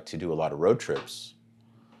you like to do a lot of road trips,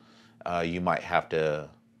 you might have to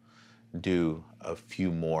do a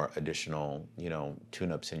few more additional, you know,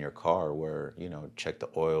 tune-ups in your car where, you know, check the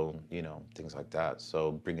oil, you know, things like that.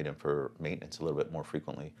 So bring it in for maintenance a little bit more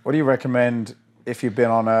frequently. What do you recommend if you've been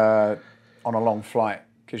on a long flight?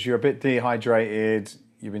 Because you're a bit dehydrated,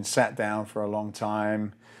 you've been sat down for a long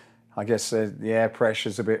time. I guess the air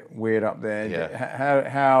pressure's a bit weird up there.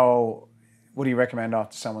 Yeah. What do you recommend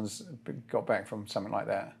after someone's got back from something like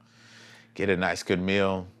that? Get a nice good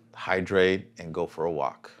meal, hydrate, and go for a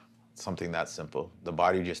walk. Something that simple. The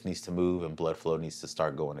body just needs to move and blood flow needs to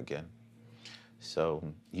start going again. So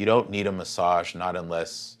you don't need a massage, not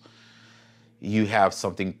unless, you have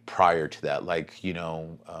something prior to that, like,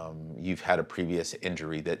 you've had a previous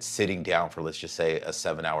injury that sitting down for, let's just say, a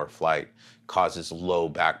 7-hour flight causes low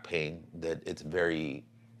back pain that it's very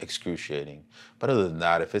excruciating. But other than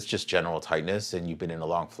that, if it's just general tightness and you've been in a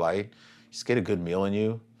long flight, just get a good meal in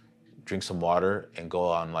you, drink some water, and go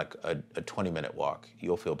on like a 20-minute walk.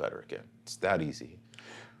 You'll feel better again. It's that easy.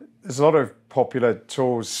 There's a lot of popular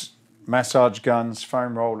tools, massage guns,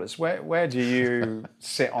 foam rollers. Where do you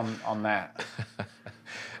sit on that?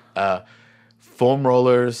 Foam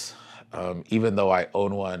rollers, even though I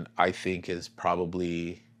own one, I think is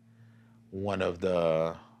probably one of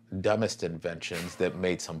the dumbest inventions that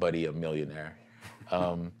made somebody a millionaire.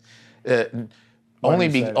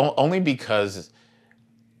 Only because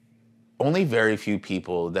only very few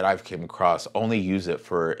people that I've came across only use it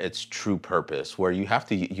for its true purpose, where you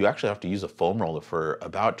actually have to use a foam roller for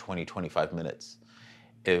about 20-25 minutes.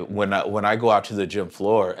 When I go out to the gym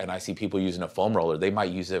floor and I see people using a foam roller, they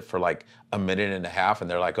might use it for like a minute and a half, and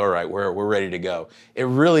they're like, all right, we're ready to go. It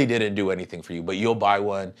really didn't do anything for you, but you'll buy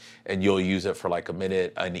one and you'll use it for like a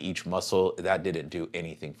minute in each muscle. That didn't do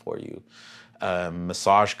anything for you.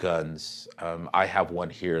 Massage guns, I have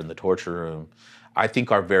one here in the torture room, I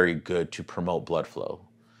think are very good to promote blood flow.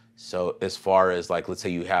 So as far as, like, let's say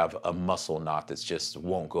you have a muscle knot that's just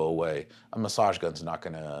won't go away, a massage gun's not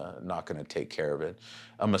gonna take care of it.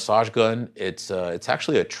 A massage gun, it's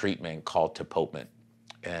actually a treatment called tapotment,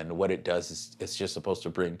 and what it does is it's just supposed to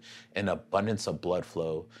bring an abundance of blood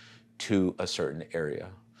flow to a certain area.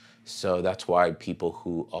 So that's why people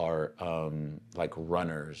who are like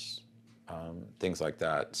runners, things like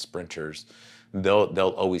that, sprinters,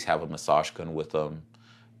 they'll always have a massage gun with them.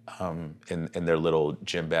 In their little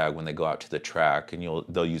gym bag when they go out to the track, and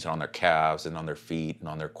they'll use it on their calves and on their feet and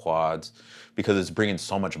on their quads, because it's bringing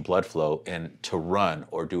so much blood flow. And to run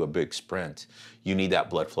or do a big sprint, you need that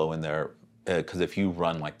blood flow in there, because if you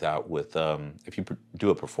run like that with if you do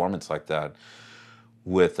a performance like that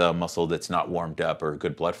with a muscle that's not warmed up or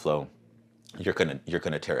good blood flow, you're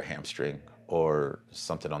gonna tear a hamstring or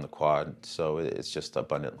something on the quad. So it's just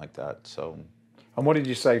abundant like that. So. And what did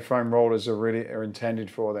you say foam rollers are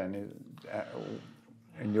intended for then?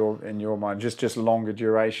 In your mind, just longer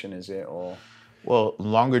duration, is it, or? Well,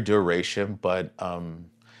 longer duration, but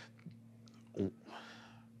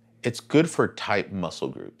it's good for tight muscle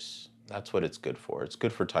groups. That's what it's good for. It's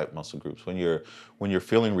good for tight muscle groups. When you're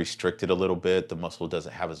feeling restricted a little bit, the muscle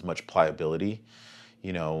doesn't have as much pliability.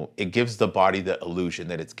 It gives the body the illusion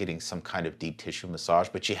that it's getting some kind of deep tissue massage,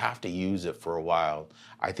 but you have to use it for a while.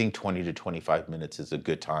 I think 20 to 25 minutes is a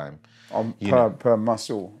good time. Per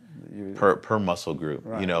muscle? Per muscle group.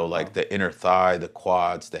 Right. The inner thigh, the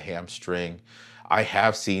quads, the hamstring. I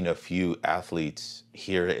have seen a few athletes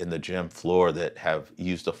here in the gym floor that have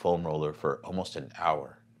used a foam roller for almost an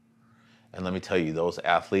hour. And let me tell you, those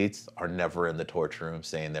athletes are never in the torture room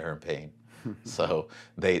saying they're in pain. So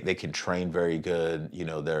they can train very good,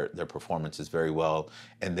 their performance is very well,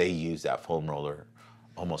 and they use that foam roller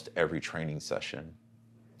almost every training session.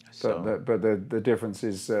 So, but the difference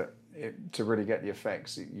is that to really get the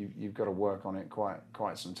effects, you've got to work on it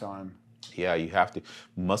quite some time. Yeah, you have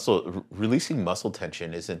to. Releasing muscle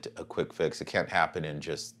tension isn't a quick fix. It can't happen in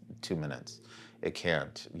just 2 minutes. It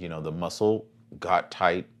can't. The muscle got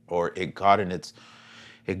tight, or it got in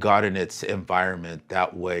its environment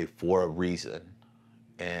that way for a reason,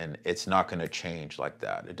 and it's not going to change like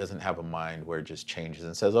that. It doesn't have a mind where it just changes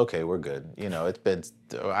and says, okay, we're good.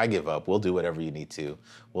 I give up. We'll do whatever you need to.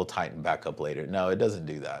 We'll tighten back up later. No, it doesn't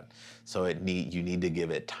do that. So you need to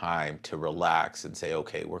give it time to relax and say,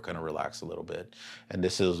 okay, we're going to relax a little bit. And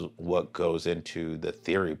this is what goes into the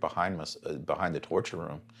theory behind the torture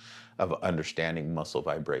room of understanding muscle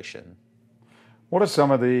vibration. What are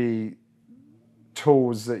some of the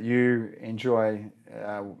tools that you enjoy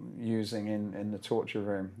using in the torture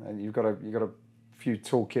room? And you've got a few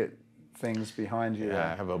toolkit things behind you.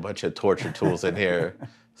 Yeah, I have a bunch of torture tools in here.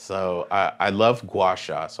 So I love gua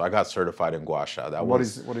sha. So I got certified in gua sha. What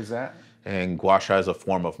is that? And gua sha is a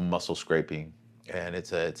form of muscle scraping, and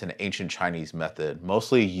it's an ancient Chinese method,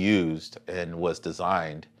 mostly used and was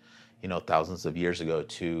designed, thousands of years ago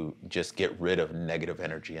to just get rid of negative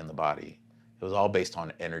energy in the body. It was all based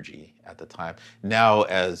on energy at the time. Now,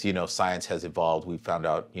 as science has evolved, we found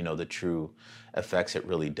out, the true effects it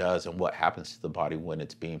really does and what happens to the body when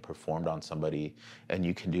it's being performed on somebody. And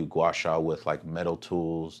you can do gua sha with like metal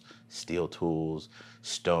tools, steel tools,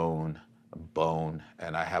 stone, bone,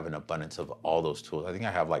 and I have an abundance of all those tools. I think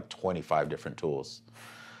I have like 25 different tools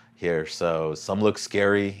here. So some look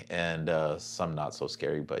scary and some not so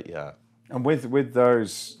scary, but yeah. And with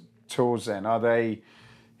those tools then, are they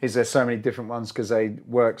Is there so many different ones because they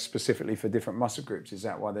work specifically for different muscle groups? Is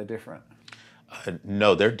that why they're different?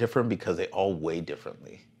 No, they're different because they all weigh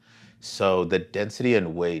differently. So the density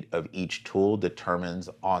and weight of each tool determines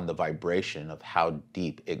on the vibration of how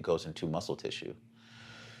deep it goes into muscle tissue.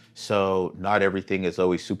 So not everything is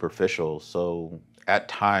always superficial. So at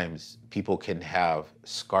times, people can have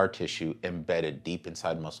scar tissue embedded deep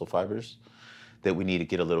inside muscle fibers that we need to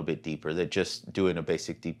get a little bit deeper, that just doing a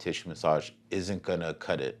basic deep tissue massage isn't going to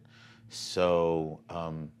cut it. So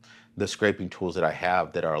the scraping tools that I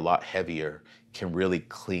have that are a lot heavier can really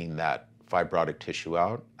clean that fibrotic tissue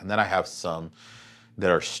out. And then I have some that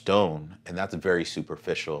are stone, and that's very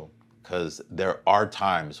superficial because there are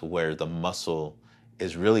times where the muscle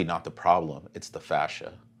is really not the problem, it's the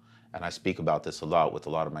fascia. And I speak about this a lot with a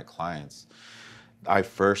lot of my clients. I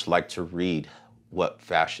first like to read what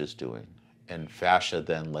fascia is doing, and fascia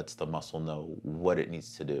then lets the muscle know what it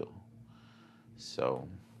needs to do. So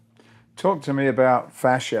talk to me about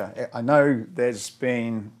fascia. I know there's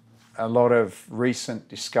been a lot of recent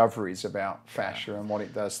discoveries about fascia and what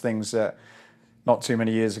it does, things that not too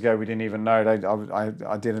many years ago we didn't even know.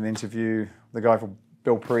 I did an interview, the guy called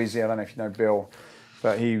Bill Parisi, I don't know if you know Bill,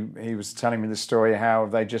 but he was telling me the story how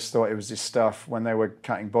they just thought it was this stuff when they were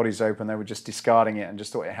cutting bodies open, they were just discarding it and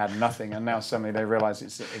just thought it had nothing, and now suddenly they realize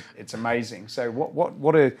it's amazing. So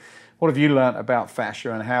what have you learnt about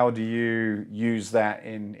fascia, and how do you use that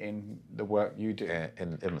in the work you do?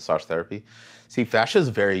 In massage therapy? See, fascia is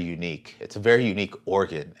very unique. It's a very unique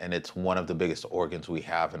organ, and it's one of the biggest organs we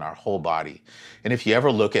have in our whole body. And if you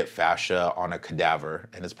ever look at fascia on a cadaver,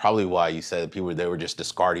 and it's probably why you said they were just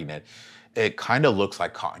discarding it, it kind of looks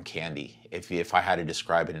like cotton candy. If I had to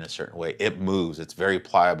describe it in a certain way, it moves, it's very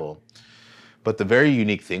pliable. But the very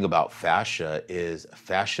unique thing about fascia is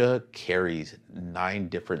fascia carries 9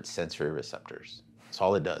 different sensory receptors. That's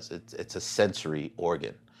all it does. It's a sensory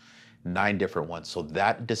organ, 9 different ones. So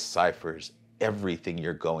that deciphers everything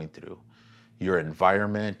you're going through. Your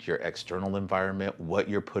environment, your external environment, what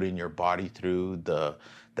you're putting your body through, the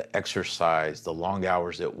exercise, the long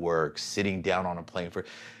hours at work, sitting down on a plane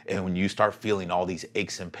and when you start feeling all these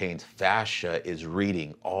aches and pains, fascia is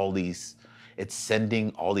reading all these, it's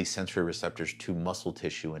sending all these sensory receptors to muscle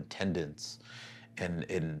tissue and tendons,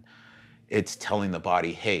 and it's telling the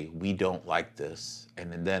body, hey, we don't like this.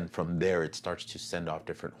 And then from there, it starts to send off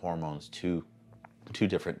different hormones to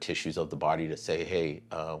different tissues of the body to say, hey,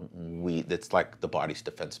 it's like the body's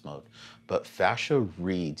defense mode. But fascia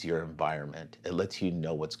reads your environment. It lets you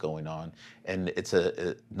know what's going on. And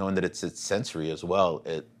knowing that it's sensory as well,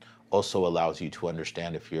 it also allows you to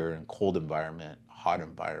understand if you're in cold environment, hot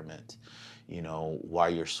environment, why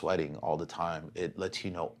you're sweating all the time. It lets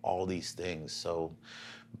you know all these things. So,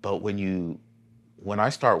 but when I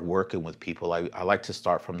start working with people, I like to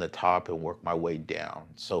start from the top and work my way down.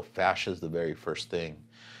 So fascia is the very first thing.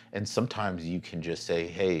 And sometimes you can just say,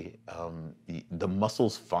 hey, the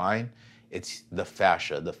muscle's fine. It's the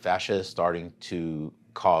fascia. The fascia is starting to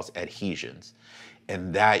cause adhesions.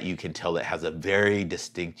 And that you can tell it has a very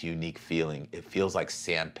distinct, unique feeling. It feels like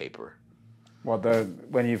sandpaper.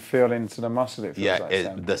 When you feel into the muscle, it feels like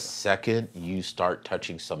sandpaper. The second you start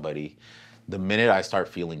touching somebody, the minute I start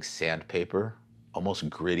feeling sandpaper, almost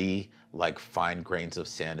gritty, like fine grains of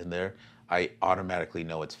sand in there, I automatically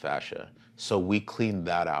know it's fascia. So we clean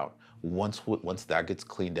that out. Once that gets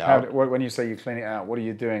cleaned out. When you say you clean it out, what are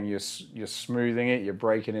you doing? You're smoothing it, you're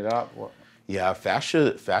breaking it up? What? Yeah,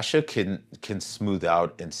 fascia can smooth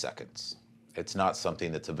out in seconds. It's not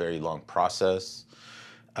something that's a very long process.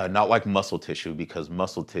 Not like muscle tissue, because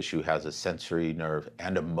muscle tissue has a sensory nerve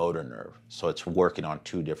and a motor nerve. So it's working on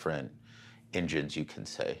 2 different engines, you can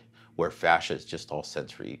say, where fascia is just all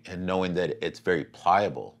sensory, and knowing that it's very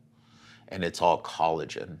pliable and it's all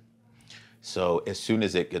collagen. So as soon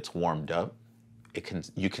as it gets warmed up,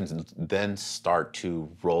 you can then start to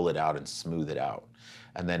roll it out and smooth it out.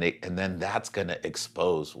 And then that's going to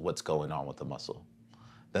expose what's going on with the muscle.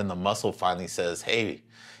 Then the muscle finally says, hey,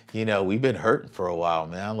 we've been hurting for a while,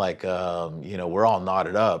 man. Like, we're all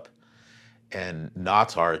knotted up. And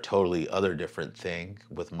knots are a totally other different thing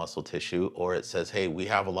with muscle tissue. Or it says, hey, we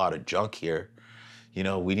have a lot of junk here.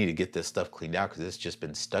 We need to get this stuff cleaned out because it's just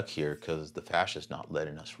been stuck here because the fascia is not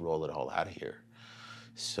letting us roll it all out of here.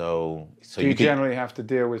 So do you generally have to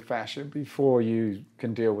deal with fascia before you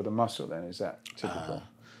can deal with the muscle then? Is that typical?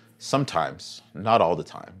 Sometimes, not all the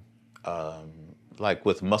time. Like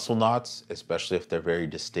with muscle knots, especially if they're very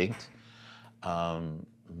distinct,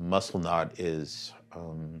 muscle knot is,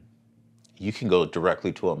 you can go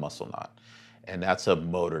directly to a muscle knot, and that's a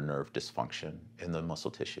motor nerve dysfunction in the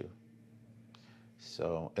muscle tissue.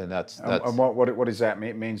 So, and that's And what does that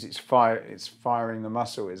mean? It means it's firing the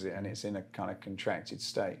muscle, is it? And it's in a kind of contracted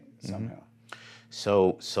state somehow.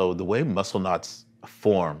 so the way muscle knots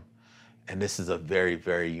form, and this is a very,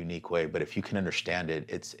 very unique way, but if you can understand it,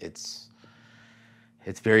 it's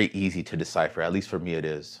very easy to decipher. At least for me, it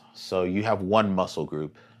is. So you have one muscle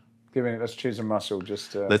group. Let's choose a muscle.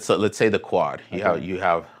 Just Let's say the quad. Okay. You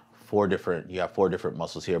have four different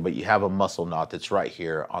muscles here, but you have a muscle knot that's right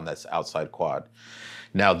here on this outside quad.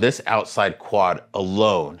 Now, this outside quad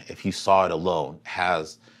alone, if you saw it alone,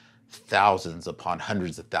 has thousands upon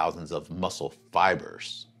hundreds of thousands of muscle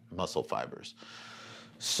fibers.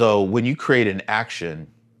 So when you create an action,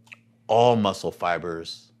 all muscle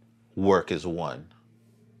fibers work as one.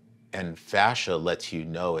 And fascia lets you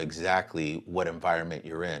know exactly what environment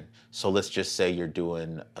you're in. So let's just say you're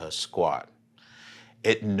doing a squat.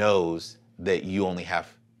 It knows that you only have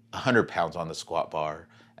 100 pounds on the squat bar,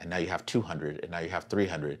 and now you have 200, and now you have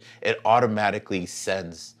 300. It automatically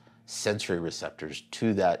sends sensory receptors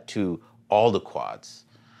to all the quads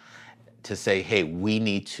to say, hey, we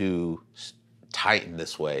need to tighten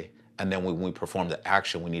this way. And then when we perform the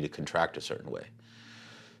action, we need to contract a certain way.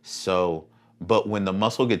 So, but when the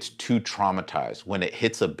muscle gets too traumatized, when it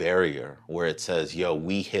hits a barrier where it says, yo,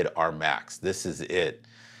 we hit our max, this is it.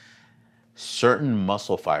 Certain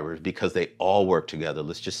muscle fibers, because they all work together,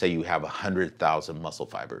 let's just say you have 100,000 muscle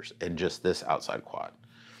fibers in just this outside quad,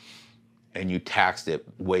 and you taxed it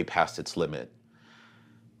way past its limit.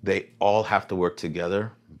 They all have to work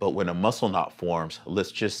together, but when a muscle knot forms,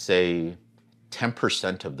 let's just say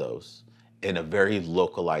 10% of those in a very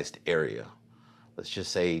localized area, let's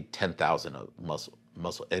just say 10,000 of muscle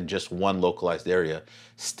in just one localized area,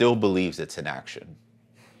 still believes it's in action.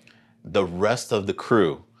 The rest of the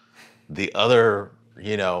crew, the other,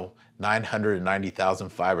 990,000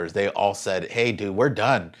 fibers, they all said, hey, dude, we're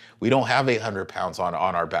done. We don't have 800 pounds on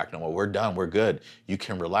our back no more. We're done. We're good. You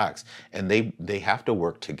can relax. And they have to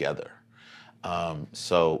work together.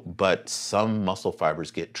 But some muscle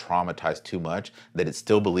fibers get traumatized too much that it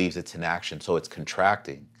still believes it's in action. So it's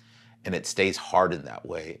contracting and it stays hard in that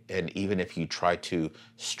way. And even if you try to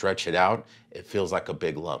stretch it out, it feels like a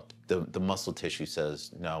big lump. The muscle tissue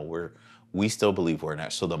says, no, we still believe we're in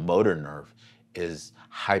action. So the motor nerve is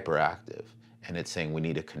hyperactive and it's saying we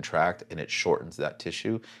need to contract, and it shortens that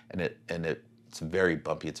tissue, and it's very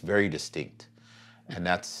bumpy. It's very distinct. And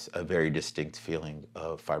that's a very distinct feeling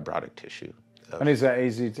of fibrotic tissue. And is that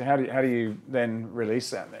easy how do you then release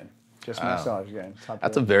that then? Just massage again?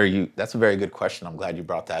 That's a very good question. I'm glad you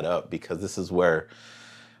brought that up, because this is where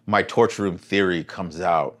my torch room theory comes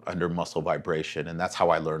out under muscle vibration. And that's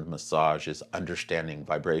how I learned massage, is understanding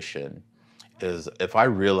vibration. Is if I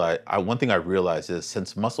realize, one thing I realize is,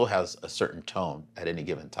 since muscle has a certain tone at any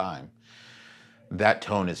given time, that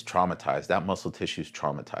tone is traumatized. That muscle tissue is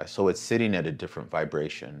traumatized. So it's sitting at a different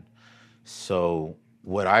vibration. So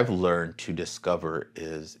what I've learned to discover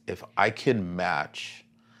is, if I can match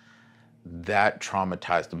that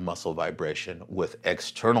traumatized muscle vibration with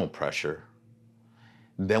external pressure,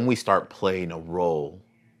 then we start playing a role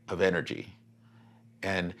of energy.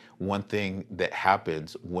 And one thing that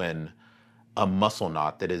happens when a muscle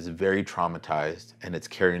knot that is very traumatized and it's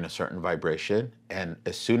carrying a certain vibration, and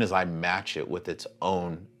as soon as I match it with its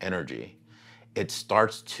own energy, it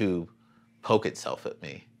starts to poke itself at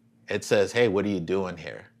me. It says, hey, what are you doing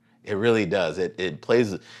here? It really does.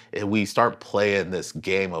 We start playing this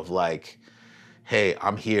game of like, hey,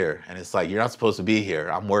 I'm here. And it's like, you're not supposed to be here.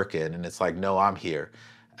 I'm working. And it's like, no, I'm here.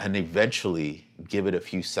 And eventually, give it a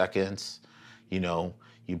few seconds,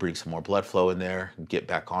 you bring some more blood flow in there, get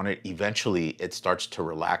back on it. Eventually, it starts to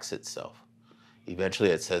relax itself. Eventually,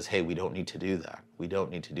 it says, hey, we don't need to do that. We don't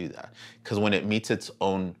need to do that. Because when it meets its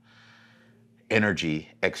own energy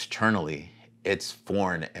externally, it's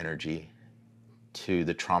foreign energy to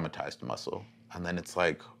the traumatized muscle. And then it's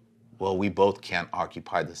like, well, we both can't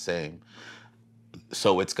occupy the same.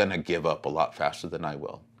 So it's going to give up a lot faster than I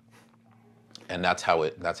will. And that's how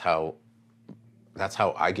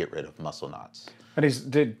I get rid of muscle knots.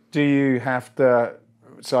 And do you have to?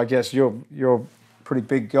 So I guess you're a pretty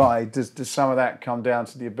big guy. Does some of that come down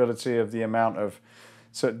to the ability of the amount of?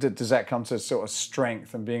 So does that come to sort of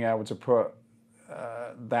strength and being able to put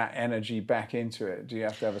that energy back into it? Do you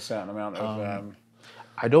have to have a certain amount of?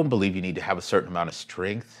 I don't believe you need to have a certain amount of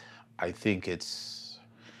strength. I think it's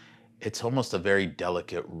almost a very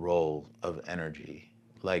delicate role of energy.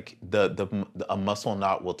 Like a muscle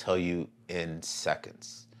knot will tell you in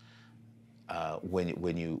seconds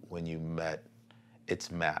when you met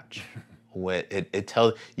its match. when it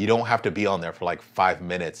tells you don't have to be on there for like 5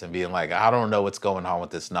 minutes and being like, I don't know what's going on with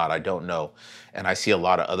this knot. I don't know. And I see a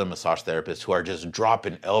lot of other massage therapists who are just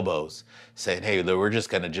dropping elbows saying, hey, we're just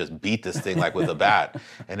going to just beat this thing like with a bat.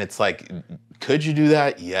 And it's like, could you do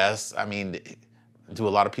that? Yes. I mean, do a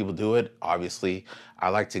lot of people do it? Obviously. I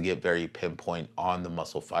like to get very pinpoint on the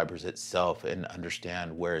muscle fibers itself and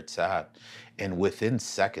understand where it's at. And within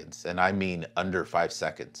seconds, and I mean under 5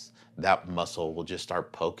 seconds, that muscle will just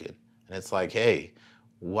start poking. And it's like, hey,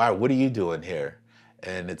 what are you doing here?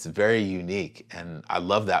 And it's very unique. And I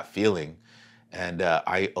love that feeling. And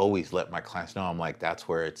I always let my clients know, I'm like, that's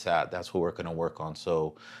where it's at. That's what we're going to work on.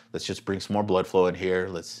 So let's just bring some more blood flow in here.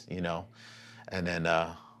 Let's, and then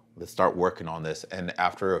let's start working on this. And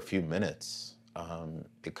after a few minutes,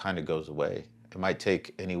 it kind of goes away. It might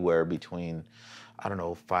take anywhere between, I don't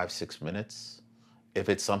know, 5-6 minutes. If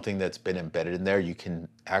it's something that's been embedded in there, you can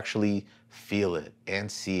actually feel it and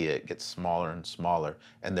see it get smaller and smaller.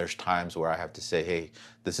 And there's times where I have to say, hey,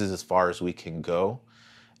 this is as far as we can go.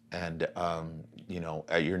 And,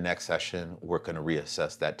 at your next session, we're going to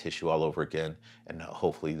reassess that tissue all over again. And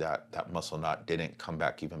hopefully that muscle knot didn't come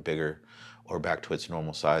back even bigger or back to its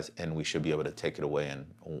normal size. And we should be able to take it away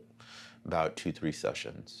in about 2-3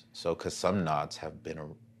 sessions. So, because some knots have been,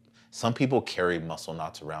 some people carry muscle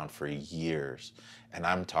knots around for years. And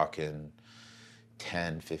I'm talking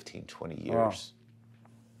 10, 15, 20 years. Wow.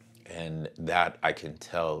 And that I can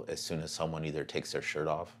tell as soon as someone either takes their shirt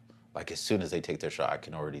off. Like as soon as they take their shirt, I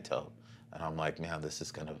can already tell. And I'm like, man,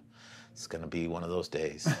 it's gonna be one of those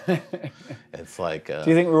days. It's like. Do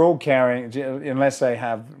you think we're all carrying, unless they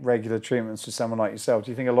have regular treatments for someone like yourself,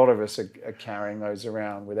 do you think a lot of us are carrying those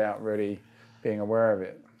around without really being aware of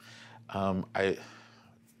it?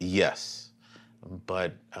 Yes,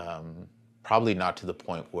 but probably not to the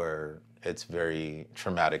point where it's very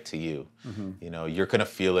traumatic to you. Mm-hmm. You're gonna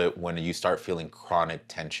feel it when you start feeling chronic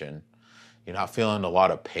tension. You're not feeling a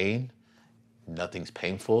lot of pain. Nothing's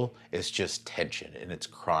painful. It's just tension and it's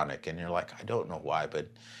chronic. And you're like, I don't know why, but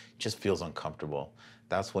it just feels uncomfortable.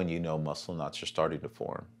 That's when muscle knots are starting to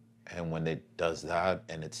form. And when it does that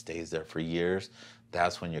and it stays there for years,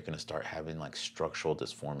 that's when you're going to start having like structural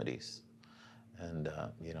disformities. And,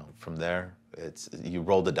 from there, you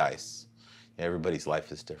roll the dice. Everybody's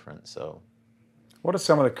life is different. So. What are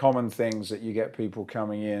some of the common things that you get people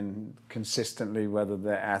coming in consistently, whether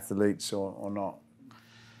they're athletes or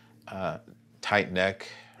not? Tight neck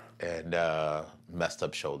and messed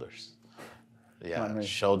up shoulders. Yeah,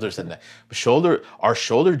 shoulders and neck. Our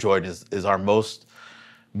shoulder joint is our most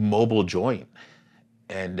mobile joint.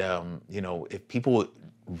 And, if people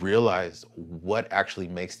realize what actually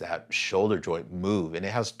makes that shoulder joint move, and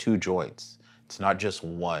it has 2 joints. It's not just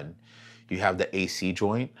one. You have the AC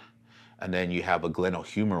joint, and then you have a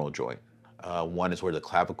glenohumeral joint. One is where the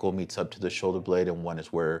clavicle meets up to the shoulder blade, and one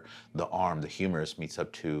is where the arm, the humerus, meets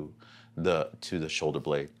up to the shoulder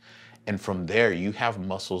blade. And from there, you have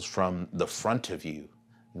muscles from the front of you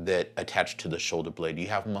that attach to the shoulder blade. You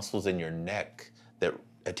have muscles in your neck that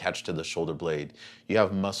attach to the shoulder blade. You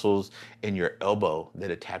have muscles in your elbow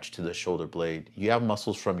that attach to the shoulder blade. You have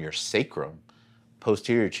muscles from your sacrum,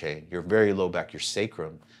 posterior chain, your very low back, your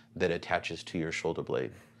sacrum, that attaches to your shoulder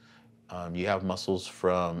blade. You have muscles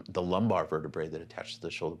from the lumbar vertebrae that attach to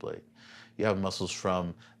the shoulder blade. You have muscles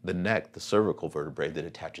from the neck, the cervical vertebrae that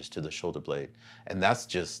attaches to the shoulder blade. And that's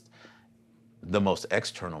just the most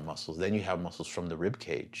external muscles. Then you have muscles from the rib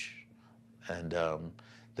cage. And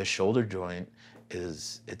the shoulder joint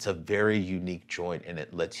it's a very unique joint, and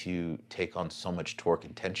it lets you take on so much torque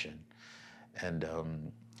and tension. And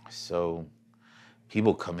so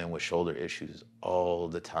people come in with shoulder issues all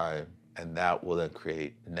the time. And that will then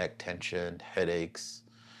create neck tension, headaches.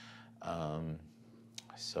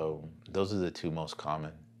 So those are the 2 most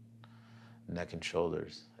common, neck and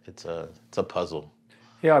shoulders. It's a puzzle.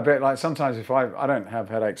 Yeah, I bet. Like sometimes if I don't have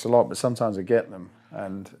headaches a lot, but sometimes I get them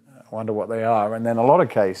and I wonder what they are. And then a lot of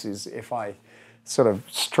cases, if I sort of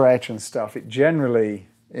stretch and stuff, it generally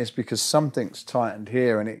is because something's tightened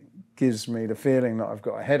here and it gives me the feeling that I've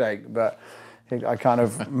got a headache, but I kind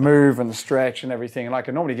of move and stretch and everything, and I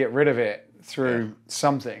can normally get rid of it through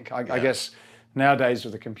something. I guess nowadays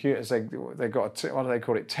with the computers, they've got what do they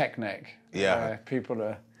call it? Tech neck. Yeah. People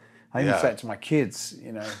are. I even say it to my kids.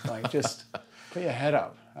 Like just put your head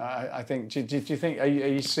up. I think. Do you think? Are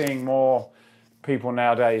you seeing more people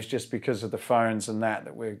nowadays just because of the phones and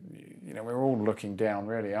that we're all looking down,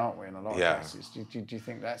 really, aren't we? In a lot of cases. Do you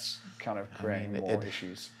think that's kind of creating more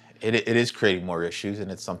issues? It is creating more issues,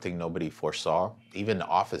 and it's something nobody foresaw. Even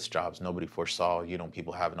office jobs, nobody foresaw,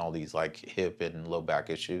 people having all these like hip and low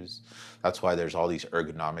back issues. That's why there's all these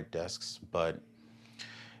ergonomic desks. But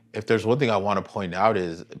If there's one thing I want to point out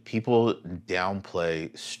is people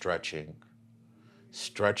downplay stretching.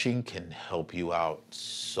 Stretching can help you out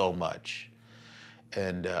so much.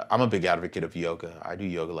 And I'm a big advocate of yoga. I do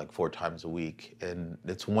yoga like 4 times a week. And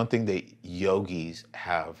it's one thing that yogis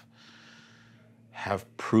have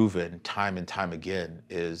proven time and time again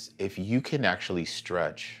is if you can actually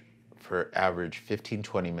stretch for average 15,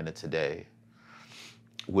 20 minutes a day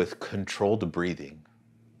with controlled breathing,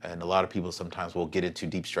 and a lot of people sometimes will get into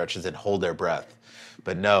deep stretches and hold their breath.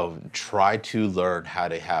 But no, try to learn how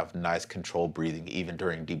to have nice controlled breathing even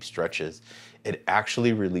during deep stretches. It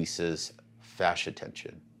actually releases fascia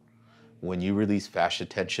tension. When you release fascia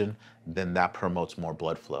tension, then that promotes more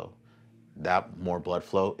blood flow. That more blood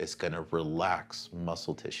flow is going to relax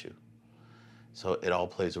muscle tissue. So it all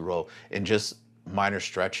plays a role. And just minor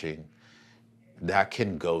stretching, that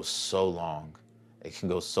can go so long. It can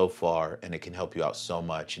go so far, and it can help you out so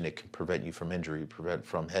much, and it can prevent you from injury, prevent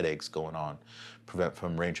from headaches going on, prevent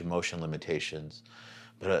from range of motion limitations.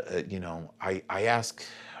 But, I ask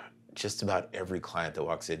just about every client that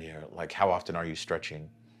walks in here, like, how often are you stretching?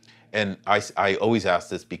 And I always ask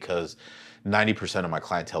this because 90% of my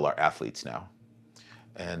clientele are athletes now.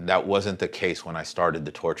 And that wasn't the case when I started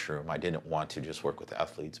the torch room. I didn't want to just work with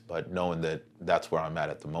athletes, but knowing that that's where I'm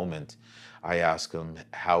at the moment, I ask them,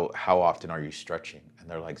 how often are you stretching? And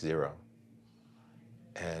they're like 0.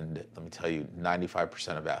 And let me tell you,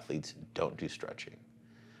 95% of athletes don't do stretching.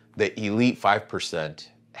 The elite 5%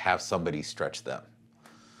 have somebody stretch them.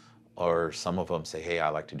 Or some of them say, hey, I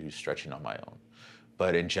like to do stretching on my own.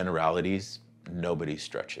 But in generalities, nobody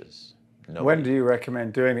stretches. Nobody. When do you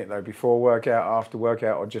recommend doing it though? Before workout, after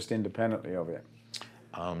workout, or just independently of it?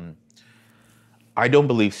 I don't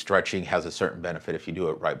believe stretching has a certain benefit if you do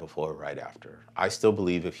it right before or right after. I still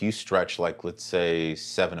believe if you stretch like, let's say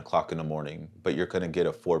 7 o'clock in the morning, but you're going to get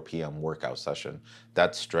a 4 p.m. workout session,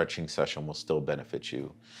 that stretching session will still benefit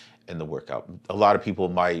you in the workout. A lot of people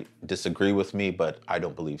might disagree with me, but I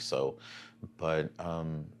don't believe so. But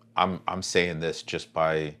I'm saying this just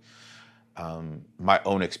by my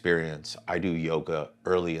own experience. I do yoga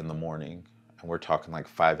early in the morning, and we're talking like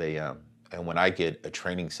 5 a.m. And when I get a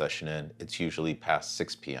training session in, it's usually past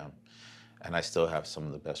 6 p.m. And I still have some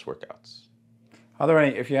of the best workouts. Are there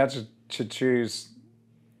any, if you had to choose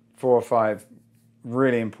 4 or 5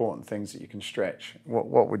 really important things that you can stretch,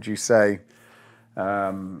 what would you say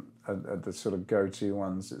are the sort of go-to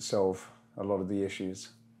ones that solve a lot of the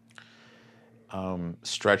issues?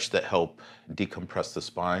 Stretch that help decompress the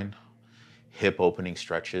spine, hip opening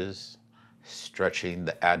stretches, stretching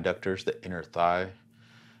the adductors, the inner thigh,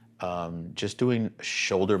 just doing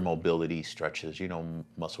shoulder mobility stretches,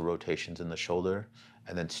 muscle rotations in the shoulder,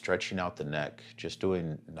 and then stretching out the neck, just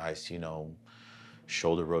doing nice,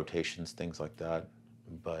 shoulder rotations, things like that.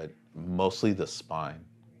 But mostly the spine.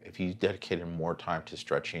 If you dedicated more time to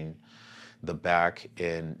stretching the back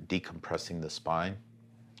and decompressing the spine,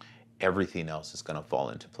 everything else is going to fall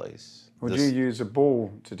into place. Would you use a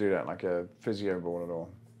ball to do that, like a physio ball at all?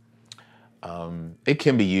 It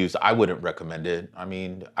can be used. I wouldn't recommend it. I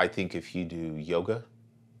mean, I think if you do yoga,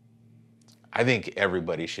 I think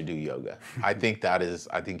everybody should do yoga. I think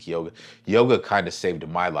yoga kind of saved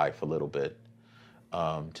my life a little bit,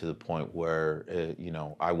 to the point where,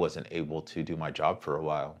 I wasn't able to do my job for a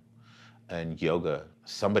while. And yoga,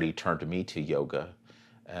 somebody turned me to yoga.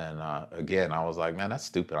 And again, I was like, man, that's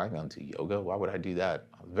stupid. I ain't gonna do yoga. Why would I do that?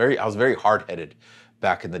 I was very hard-headed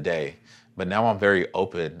back in the day, but now I'm very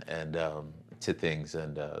open and to things.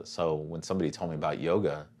 And so when somebody told me about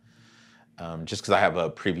yoga, just because I have a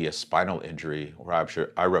previous spinal injury where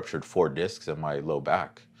I ruptured 4 discs in my low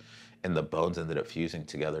back, and the bones ended up fusing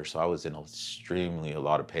together. So I was in a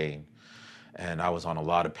lot of pain, and I was on a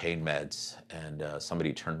lot of pain meds. And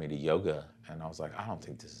somebody turned me to yoga. And I was like, I don't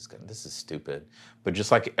think this is good. This is stupid. But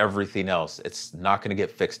just like everything else, it's not going to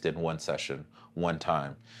get fixed in one session, one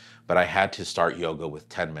time. But I had to start yoga with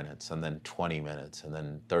 10 minutes and then 20 minutes and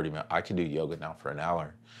then 30 minutes. I can do yoga now for an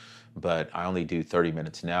hour, but I only do 30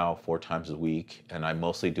 minutes now, 4 times a week. And I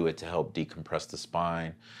mostly do it to help decompress the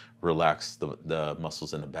spine, relax the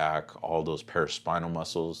muscles in the back, all those paraspinal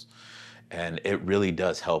muscles. And it really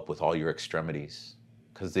does help with all your extremities,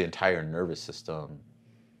 because the entire nervous system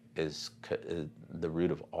is the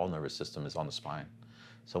root of all nervous system is on the spine.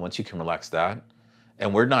 So once you can relax that,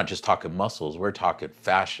 and we're not just talking muscles, we're talking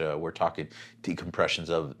fascia, we're talking decompressions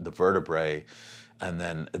of the vertebrae, and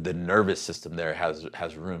then the nervous system there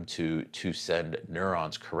has room to send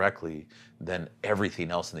neurons correctly, then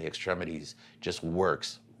everything else in the extremities just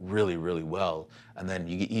works really, really well. And then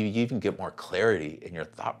you even get more clarity in your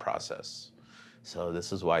thought process. So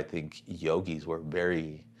this is why I think yogis were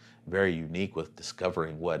very, very unique with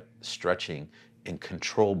discovering what stretching and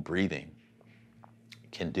controlled breathing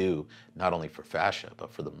can do, not only for fascia,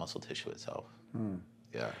 but for the muscle tissue itself.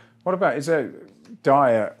 Yeah. What about, is there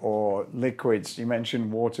diet or liquids? You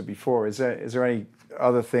mentioned water before. Is there any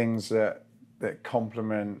other things that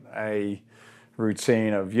complement a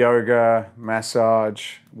routine of yoga,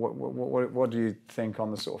 massage? What do you think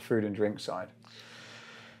on the sort of food and drink side?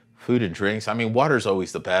 Food and drinks. I mean, water's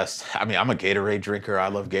always the best. I mean, I'm a Gatorade drinker. I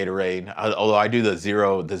love Gatorade. Although I do the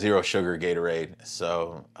zero sugar Gatorade,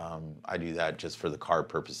 so I do that just for the carb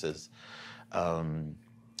purposes.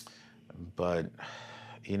 But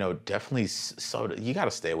you know, definitely soda. You got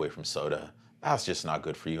to stay away from soda. That's just not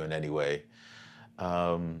good for you in any way.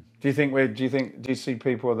 Do you see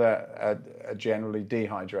people that are generally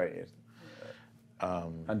dehydrated?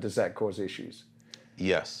 And does that cause issues?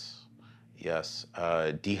 Yes.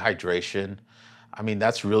 Dehydration. I mean,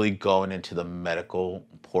 that's really going into the medical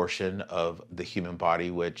portion of the human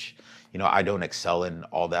body, which, you know, I don't excel in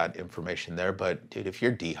all that information there. But dude, if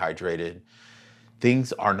you're dehydrated,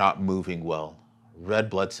 things are not moving well. Red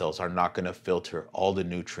blood cells are not going to filter all the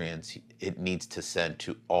nutrients it needs to send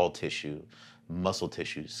to all tissue, muscle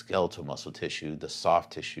tissue, skeletal muscle tissue, the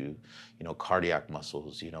soft tissue, you know, cardiac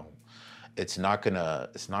muscles, you know, it's not gonna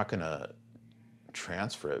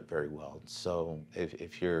transfer it very well. So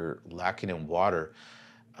if you're lacking in water,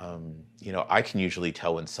 you know, I can usually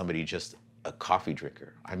tell when somebody just a coffee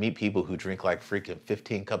drinker. I meet people who drink like freaking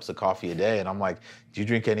 15 cups of coffee a day, and I'm like, "Do you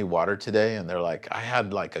drink any water today?" And they're like, "I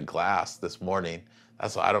had like a glass this morning."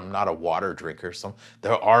 That's why I'm not a water drinker.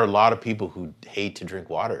 There are a lot of people who hate to drink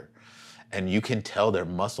water, and you can tell their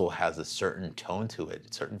muscle has a certain tone to it,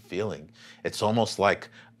 a certain feeling. It's almost like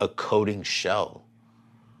a coating shell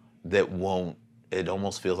that won't. It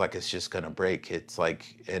almost feels like it's just gonna break. It's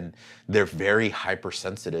like, and they're very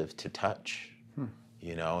hypersensitive to touch.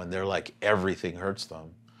 You know, and they're like, everything hurts them.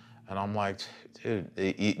 And I'm like, dude,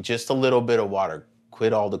 just a little bit of water,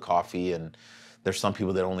 quit all the coffee. And there's some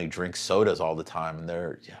people that only drink sodas all the time. And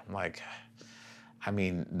I'm like, I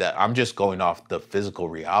mean, I'm just going off the physical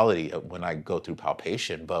reality of when I go through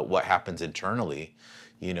palpation, but what happens internally,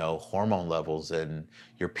 you know, hormone levels and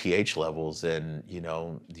your pH levels and, you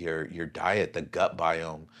know, your diet, the gut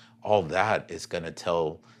biome, all that is going to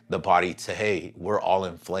tell the body to, hey, we're all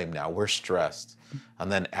inflamed now, we're stressed.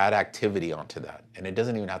 And then add activity onto that. And it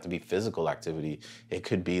doesn't even have to be physical activity. It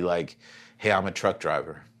could be like, hey, I'm a truck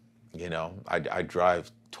driver. You know, I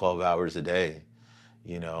drive 12 hours a day.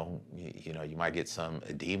 You know, you might get some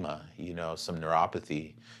edema, you know, some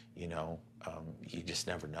neuropathy, you know, you just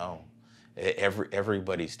never know.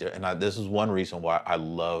 Everybody's different. And this is one reason why I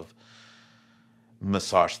love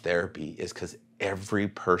massage therapy, is because every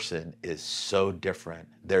person is so different.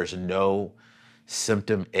 There's no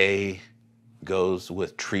symptom A goes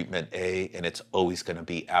with treatment A, and it's always going to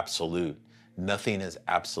be absolute. Nothing is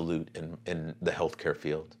absolute in the healthcare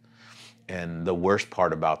field. And the worst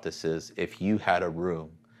part about this is, if you had a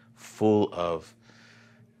room full of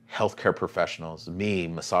healthcare professionals, me,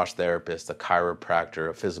 massage therapist, a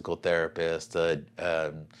chiropractor, a physical therapist, a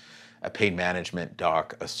pain management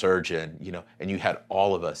doc, a surgeon, you know, and you had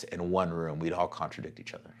all of us in one room, we'd all contradict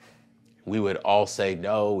each other. We would all say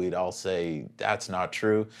no, we'd all say that's not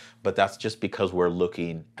true, but that's just because we're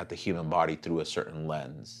looking at the human body through a certain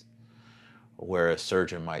lens, where a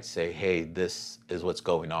surgeon might say, hey, this is what's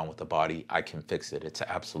going on with the body, I can fix it, it's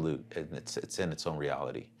absolute, and it's in its own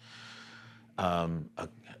reality.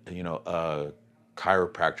 You know, a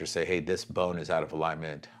chiropractor say, hey, this bone is out of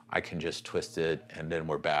alignment, I can just twist it and then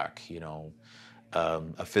we're back, you know.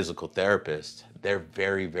 A physical therapist, they're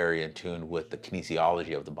very, very in tune with the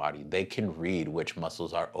kinesiology of the body. They can read which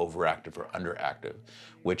muscles are overactive or underactive,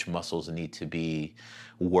 which muscles need to be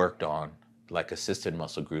worked on, like assisted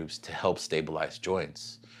muscle groups, to help stabilize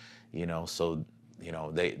joints. You know, so, you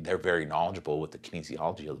know, they're very knowledgeable with the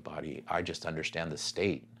kinesiology of the body. I just understand the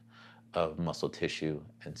state of muscle tissue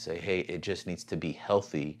and say, hey, it just needs to be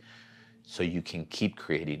healthy so you can keep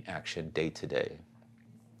creating action day to day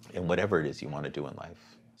in whatever it is you want to do in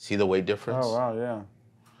life. See the weight difference? Oh, wow, yeah.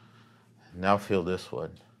 Now feel this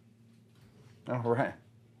one. Oh, right.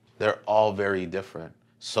 They're all very different.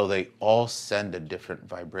 So they all send a different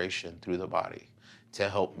vibration through the body to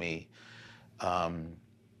help me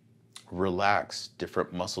relax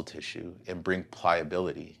different muscle tissue and bring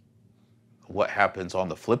pliability. What happens on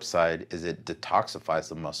the flip side is it detoxifies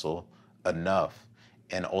the muscle enough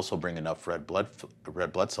and also bring enough red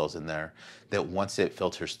blood cells in there that once it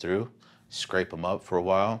filters through, scrape them up for a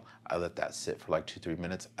while. I let that sit for like 2-3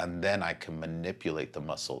 minutes, and then I can manipulate the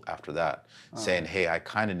muscle after that, saying, hey, I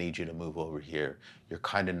kind of need you to move over here. You're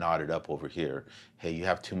kind of knotted up over here. Hey, you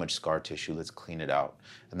have too much scar tissue. Let's clean it out.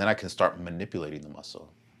 And then I can start manipulating the muscle.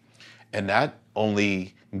 And that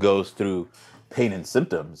only goes through pain and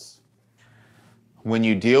symptoms. When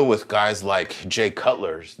you deal with guys like Jay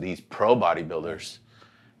Cutler's, these pro bodybuilders,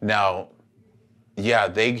 now, yeah,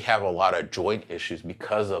 they have a lot of joint issues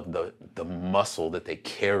because of the muscle that they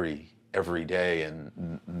carry every day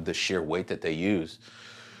and the sheer weight that they use.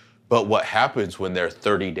 But what happens when they're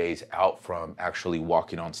 30 days out from actually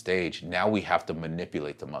walking on stage, now we have to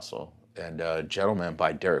manipulate the muscle. And a gentleman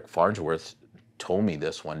by Derek Farnsworth told me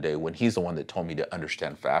this one day when he's the one that told me to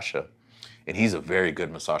understand fascia. And he's a very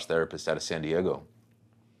good massage therapist out of San Diego.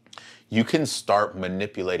 You can start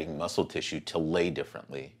manipulating muscle tissue to lay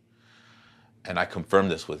differently. And I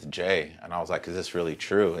confirmed this with Jay, and I was like, is this really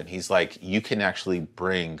true? And he's like, you can actually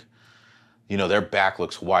bring, their back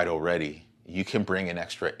looks wide already. You can bring an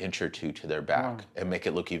extra inch or two to their back and make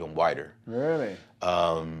it look even wider. Really?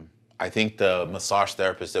 I think the massage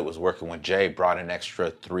therapist that was working with Jay brought an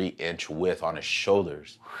extra 3-inch width on his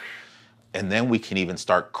shoulders. And then we can even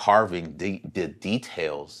start carving the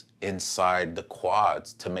details inside the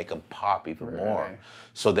quads to make them pop even more.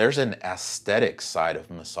 So there's an aesthetic side of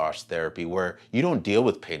massage therapy where you don't deal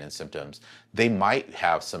with pain and symptoms. They might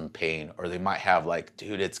have some pain, or they might have like,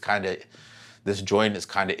 dude, this joint is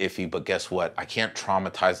kind of iffy, but guess what? I can't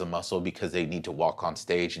traumatize the muscle because they need to walk on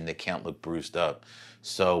stage and they can't look bruised up.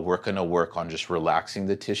 So we're gonna work on just relaxing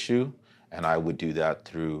the tissue. And I would do that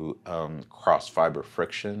through cross fiber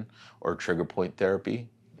friction or trigger point therapy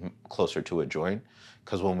closer to a joint.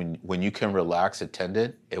 Because when you can relax a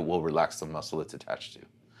tendon, it will relax the muscle it's attached to.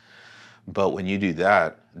 But when you do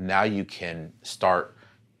that, now you can start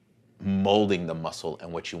molding the muscle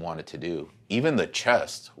and what you want it to do. Even the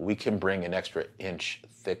chest, we can bring an extra inch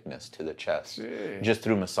thickness to the chest just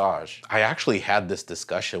through massage. I actually had this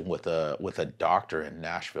discussion with a doctor in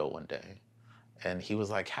Nashville one day. And he was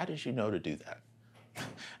like, how did you know to do that?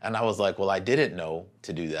 And I was like, well, I didn't know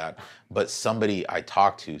to do that, but somebody I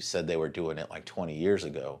talked to said they were doing it like 20 years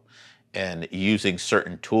ago. And using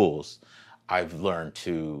certain tools, I've learned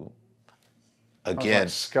to, again,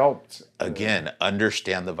 sculpt. Again,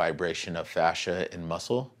 understand the vibration of fascia and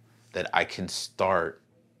muscle, that I can start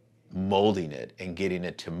molding it and getting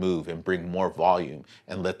it to move and bring more volume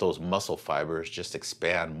and let those muscle fibers just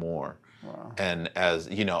expand more. Wow. And as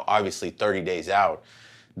you know, obviously 30 days out,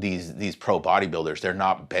 these pro bodybuilders, they're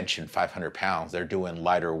not benching 500 pounds. They're doing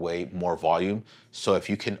lighter weight, more volume. So if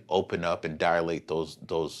you can open up and dilate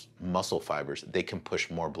those muscle fibers, they can push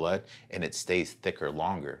more blood and it stays thicker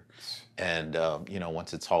longer. And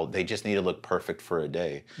once it's all, they just need to look perfect for a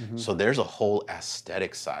day. Mm-hmm. So there's a whole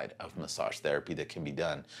aesthetic side of massage therapy that can be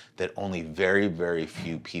done that only very, very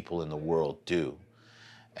few people in the world do.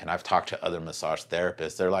 And I've talked to other massage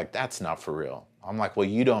therapists. They're like, that's not for real. I'm like, well,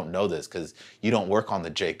 you don't know this because you don't work on the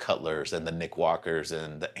Jay Cutlers and the Nick Walkers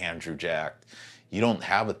and the Andrew Jack. You don't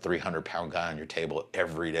have a 300-pound guy on your table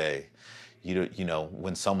every day.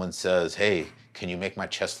 When someone says, hey, can you make my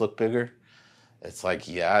chest look bigger? It's like,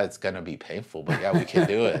 yeah, it's going to be painful, but yeah, we can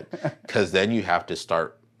do it. Because then you have to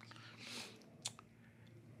start,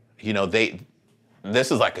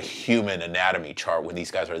 this is like a human anatomy chart when these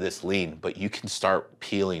guys are this lean, but you can start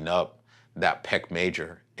peeling up that pec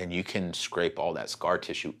major and you can scrape all that scar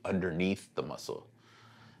tissue underneath the muscle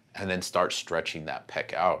and then start stretching that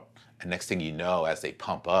pec out. And next thing you know, as they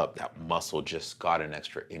pump up, that muscle just got an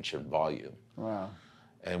extra inch in volume. Wow.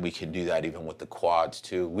 And we can do that even with the quads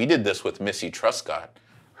too. We did this with Missy Truscott,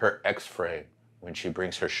 her X-frame, when she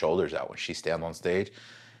brings her shoulders out, when she stands on stage.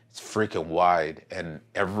 It's freaking wide, and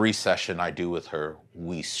every session I do with her,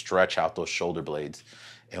 we stretch out those shoulder blades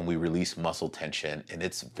and we release muscle tension, and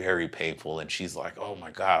it's very painful. And she's like, oh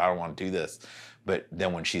my God, I don't want to do this. But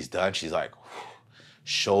then when she's done, she's like,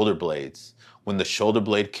 shoulder blades. When the shoulder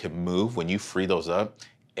blade can move, when you free those up,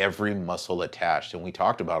 every muscle attached, and we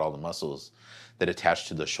talked about all the muscles that attach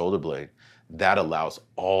to the shoulder blade, that allows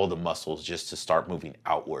all the muscles just to start moving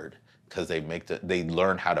outward because they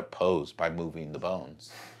learn how to pose by moving the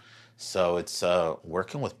bones. So it's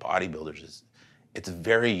working with bodybuilders it's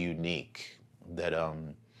very unique that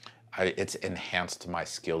it's enhanced my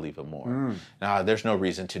skill even more. Now there's no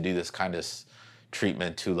reason to do this kind of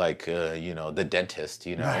treatment to like the dentist,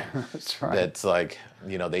 That's right. That's like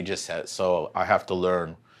they just said. So I have to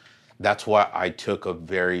learn. That's why I took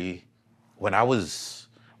when I was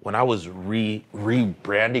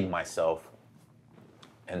rebranding myself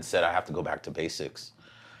and said I have to go back to basics.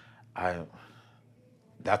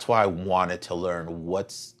 That's why I wanted to learn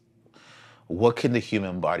what can the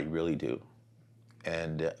human body really do?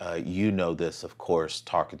 And you know this, of course,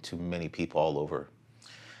 talking to many people all over,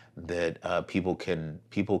 that people can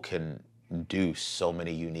do so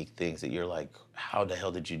many unique things that you're like, how the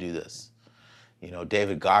hell did you do this? You know,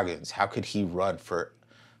 David Goggins, how could he run for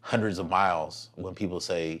hundreds of miles when people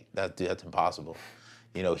say that's impossible?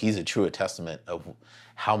 You know, he's a true testament of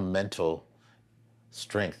how mental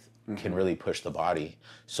strength can really push the body.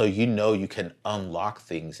 So you know you can unlock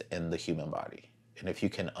things in the human body. And if you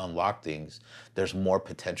can unlock things, there's more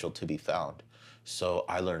potential to be found. So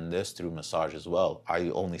I learned this through massage as well. I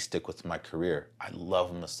only stick with my career. I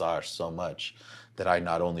love massage so much that I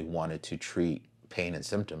not only wanted to treat pain and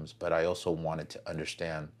symptoms, but I also wanted to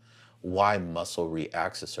understand why muscle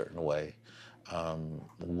reacts a certain way.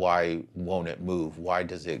 Why won't it move? Why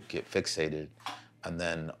does it get fixated? And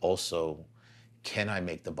then also, can I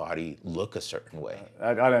make the body look a certain way?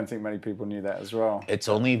 I don't think many people knew that as well. It's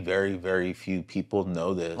only very, very few people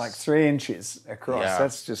know this. Like 3 inches across.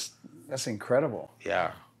 Yeah. That's incredible.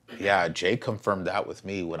 Yeah. Yeah. Jay confirmed that with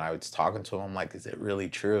me when I was talking to him. I'm like, is it really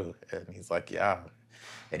true? And he's like, yeah.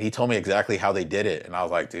 And he told me exactly how they did it. And I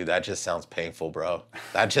was like, dude, that just sounds painful, bro.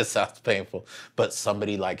 That just sounds painful. But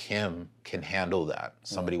somebody like him can handle that.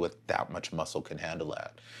 Somebody with that much muscle can handle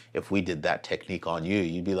that. If we did that technique on you,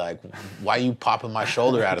 you'd be like, why are you popping my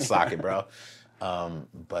shoulder out of socket, bro?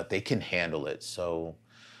 But they can handle it. So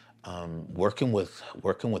working with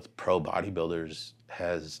pro bodybuilders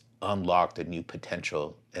has unlocked a new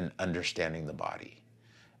potential in understanding the body.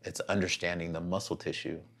 It's understanding the muscle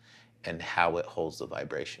tissue and how it holds the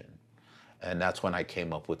vibration. And that's when I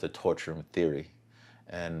came up with the torture room theory,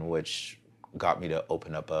 and which got me to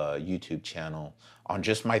open up a YouTube channel on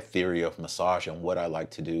just my theory of massage and what I like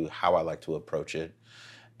to do, how I like to approach it,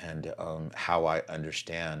 and how I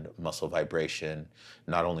understand muscle vibration,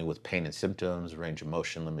 not only with pain and symptoms, range of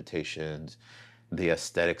motion limitations, the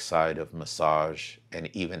aesthetic side of massage, and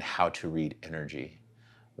even how to read energy.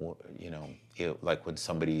 You know, like when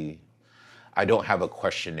somebody, I don't have a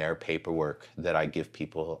questionnaire paperwork that I give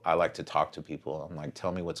people. I like to talk to people. I'm like,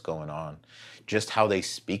 tell me what's going on. Just how they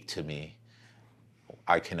speak to me,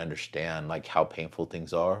 I can understand like how painful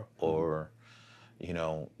things are, or, you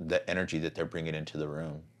know, the energy that they're bringing into the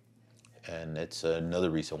room. And it's another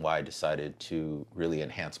reason why I decided to really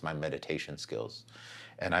enhance my meditation skills.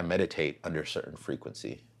 And I meditate under a certain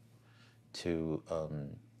frequency to,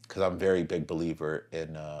 because I'm a very big believer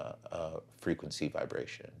in frequency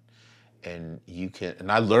vibration. And you can,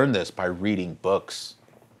 and I learned this by reading books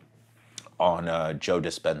on Joe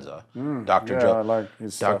Dispenza, I like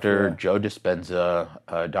his stuff, Dr. Joe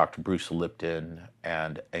Dispenza, Dr. Bruce Lipton,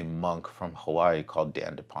 and a monk from Hawaii called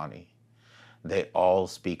Dan Depani. They all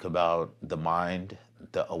speak about the mind,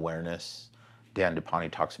 the awareness. Dan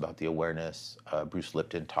Depani talks about the awareness. Bruce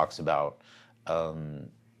Lipton talks about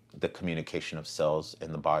the communication of cells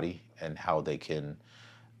in the body and how they can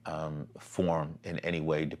form in any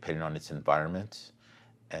way depending on its environment.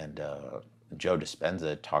 And Joe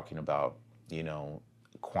Dispenza talking about, you know,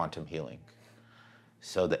 quantum healing.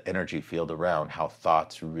 So the energy field around how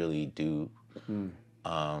thoughts really do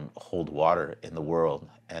hold water in the world.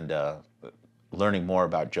 And learning more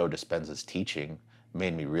about Joe Dispenza's teaching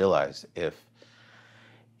made me realize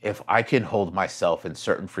if I can hold myself in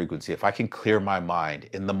certain frequency, if I can clear my mind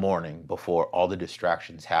in the morning before all the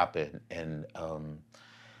distractions happen, and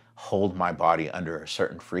hold my body under a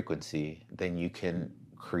certain frequency, then you can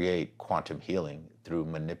create quantum healing through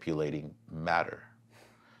manipulating matter.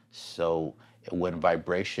 So when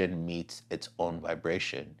vibration meets its own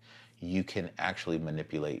vibration, you can actually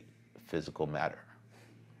manipulate physical matter.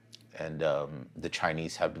 And the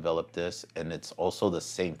Chinese have developed this, and it's also the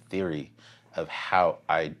same theory of how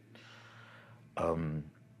I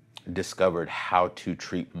discovered how to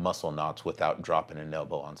treat muscle knots without dropping an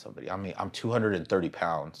elbow on somebody. I mean, I'm 230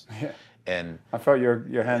 pounds. Yeah. And I felt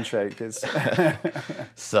your handshake is.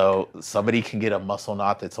 so somebody can get a muscle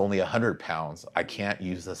knot that's only 100 pounds. I can't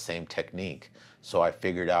use the same technique. So I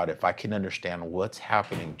figured out if I can understand what's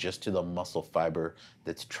happening just to the muscle fiber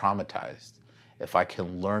that's traumatized, if I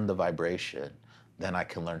can learn the vibration, then I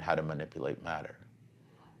can learn how to manipulate matter.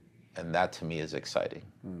 And that to me is exciting.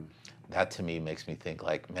 That to me makes me think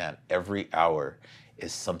like, man, every hour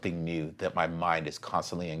is something new that my mind is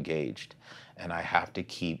constantly engaged. And I have to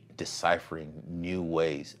keep deciphering new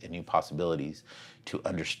ways and new possibilities to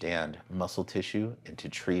understand muscle tissue and to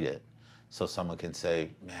treat it. So someone can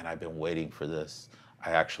say, man, I've been waiting for this.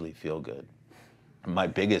 I actually feel good. My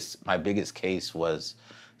biggest case was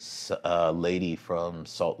a lady from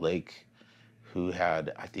Salt Lake who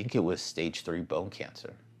had, I think it was stage 3 bone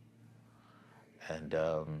cancer. And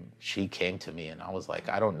she came to me, and I was like,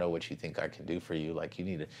 I don't know what you think I can do for you. Like, you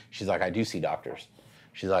need to. She's like, I do see doctors.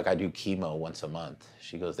 She's like, I do chemo once a month.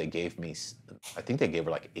 She goes, they gave me, I think they gave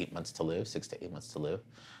her like 8 months to live, 6 to 8 months to live.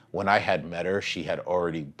 When I had met her, she had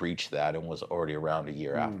already breached that and was already around a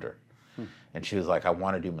year after. And she was like, I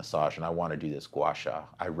want to do massage and I want to do this gua sha.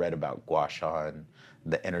 I read about gua sha and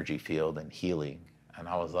the energy field and healing. And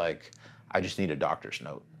I was like, I just need a doctor's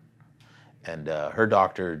note. And her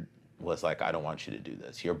doctor was like, I don't want you to do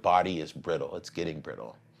this. Your body is brittle. It's getting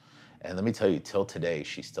brittle. And let me tell you, till today,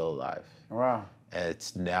 she's still alive. Wow. And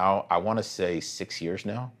it's now, I want to say 6 years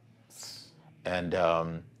now.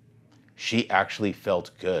 And she actually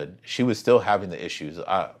felt good. She was still having the issues.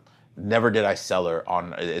 Never did I sell her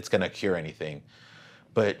on it's going to cure anything.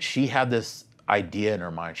 But she had this idea in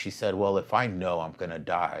her mind. She said, well, if I know I'm going to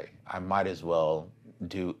die, I might as well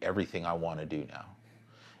do everything I want to do now.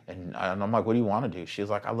 And I'm like, what do you want to do? She's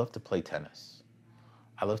like, I love to play tennis.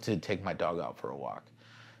 I love to take my dog out for a walk.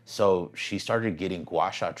 So she started getting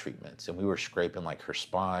gua sha treatments, and we were scraping like her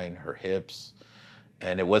spine, her hips,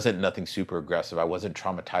 and it wasn't nothing super aggressive. I wasn't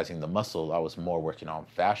traumatizing the muscle. I was more working on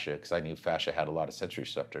fascia because I knew fascia had a lot of sensory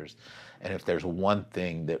receptors. And if there's one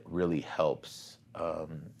thing that really helps,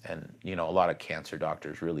 and you know, a lot of cancer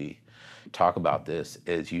doctors really talk about this,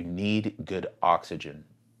 is you need good oxygen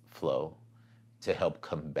flow to help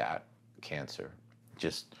combat cancer,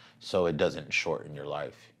 just so it doesn't shorten your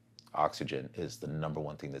life. Oxygen is the number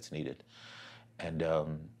one thing that's needed. And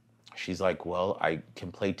she's like, well, I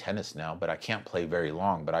can play tennis now, but I can't play very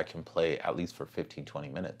long, but I can play at least for 15, 20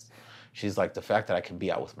 minutes. She's like, the fact that I can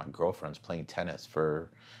be out with my girlfriends playing tennis for,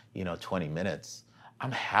 20 minutes,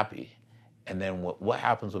 I'm happy. And then what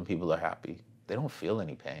happens when people are happy? They don't feel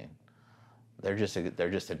any pain. They're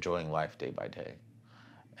just enjoying life day by day.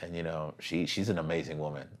 And she's an amazing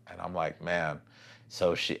woman. And I'm like, man.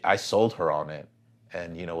 So I sold her on it.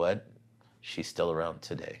 And you know what? She's still around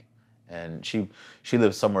today. And she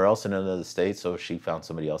lives somewhere else in another state, so she found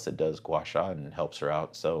somebody else that does gua sha and helps her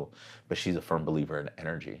out. But she's a firm believer in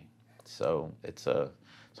energy. So so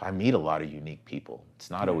I meet a lot of unique people. It's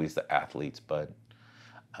not always the athletes, but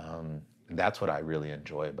that's what I really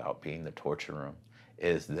enjoy about being the torture room,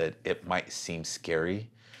 is that it might seem scary,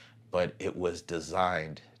 but it was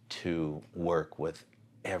designed to work with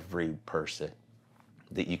every person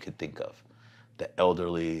that you could think of. The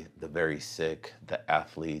elderly, the very sick, the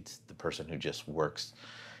athletes, the person who just works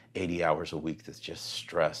 80 hours a week that's just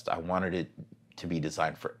stressed. I wanted it to be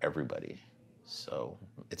designed for everybody. So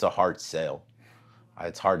it's a hard sell.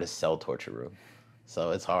 It's hard to sell torture room.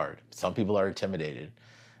 So it's hard. Some people are intimidated.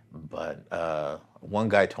 But one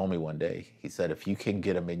guy told me one day, he said, if you can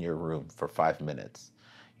get them in your room for 5 minutes,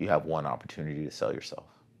 you have one opportunity to sell yourself.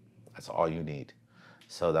 That's all you need.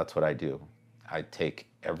 So that's what I do. I take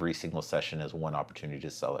every single session as one opportunity to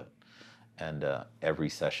sell it. And every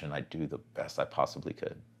session I do the best I possibly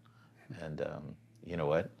could. And you know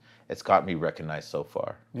what? It's got me recognized so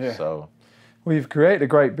far. Yeah. So, well, you've created a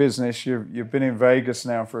great business. You've been in Vegas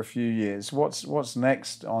now for a few years. What's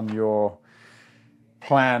next on your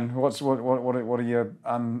plan? What are your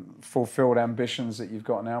unfulfilled ambitions that you've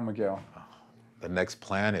got now, Miguel? The next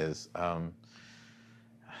plan is I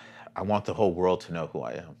want the whole world to know who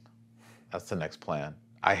I am. That's the next plan.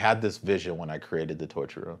 I had this vision when I created the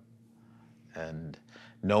torture room, and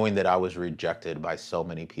knowing that I was rejected by so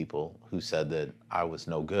many people who said that I was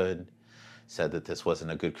no good, said that this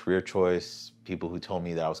wasn't a good career choice, people who told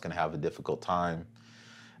me that I was going to have a difficult time.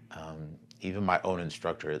 Even my own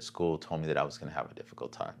instructor at school told me that I was going to have a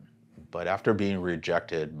difficult time. But after being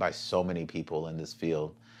rejected by so many people in this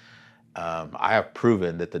field, I have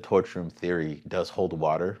proven that the torture room theory does hold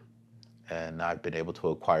water. And I've been able to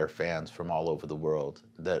acquire fans from all over the world,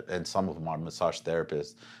 and some of them are massage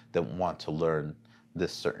therapists that want to learn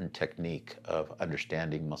this certain technique of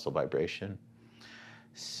understanding muscle vibration.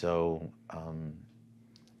 So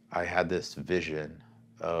I had this vision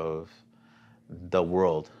of the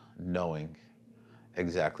world knowing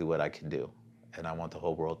exactly what I can do. And I want the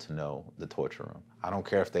whole world to know the torture room. I don't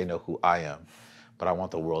care if they know who I am, but I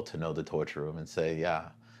want the world to know the torture room and say,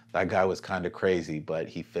 yeah, that guy was kind of crazy, but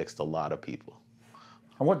he fixed a lot of people.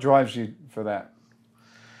 And what drives you for that?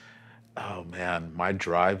 Oh man, my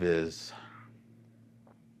drive is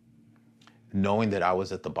knowing that I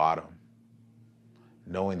was at the bottom,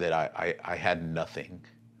 knowing that I had nothing,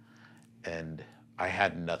 and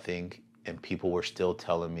people were still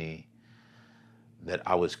telling me that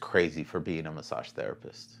I was crazy for being a massage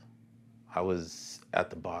therapist. I was at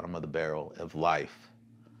the bottom of the barrel of life.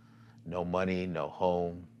 No money, no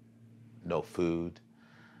home, no food,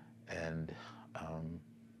 and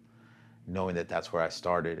knowing that that's where I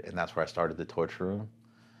started, and that's where I started the torture room.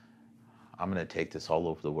 I'm going to take this all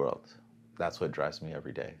over the world. That's what drives me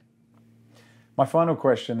every day. My final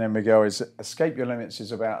question then, Miguel, is Escape Your Limits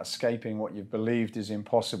is about escaping what you've believed is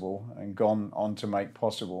impossible and gone on to make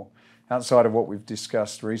possible. Outside of what we've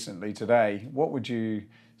discussed recently today, what would you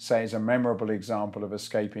say is a memorable example of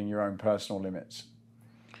escaping your own personal limits?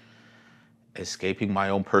 Escaping my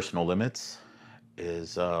own personal limits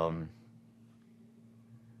is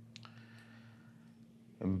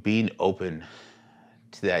being open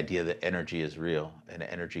to the idea that energy is real and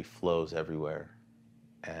energy flows everywhere.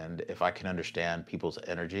 And if I can understand people's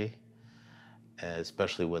energy,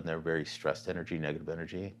 especially when they're very stressed energy, negative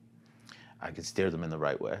energy, I can steer them in the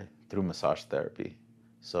right way through massage therapy.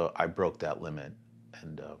 So I broke that limit.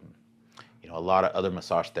 And, a lot of other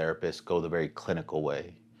massage therapists go the very clinical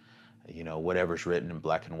way. Whatever's written in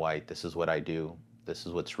black and white, this is what I do. This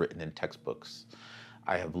is what's written in textbooks.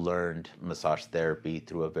 I have learned massage therapy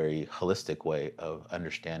through a very holistic way of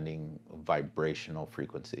understanding vibrational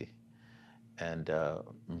frequency and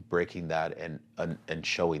breaking that and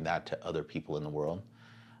showing that to other people in the world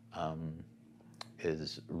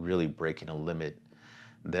is really breaking a limit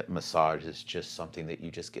that massage is just something that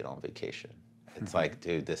you just get on vacation. It's like,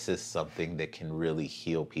 dude, this is something that can really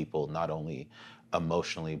heal people, not only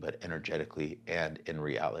emotionally, but energetically and in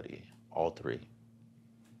reality, all three.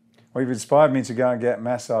 Well, you've inspired me to go and get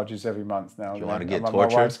massages every month now. You want to get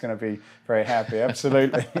tortured? My wife's going to be very happy,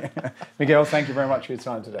 absolutely. Miguel, thank you very much for your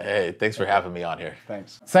time today. Hey, thanks for having me on here.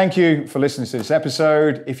 Thanks. Thank you for listening to this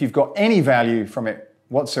episode. If you've got any value from it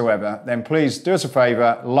whatsoever, then please do us a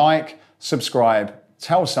favor, like, subscribe,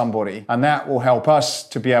 tell somebody, and that will help us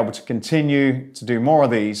to be able to continue to do more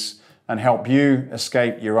of these and help you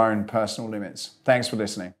escape your own personal limits. Thanks for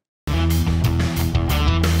listening.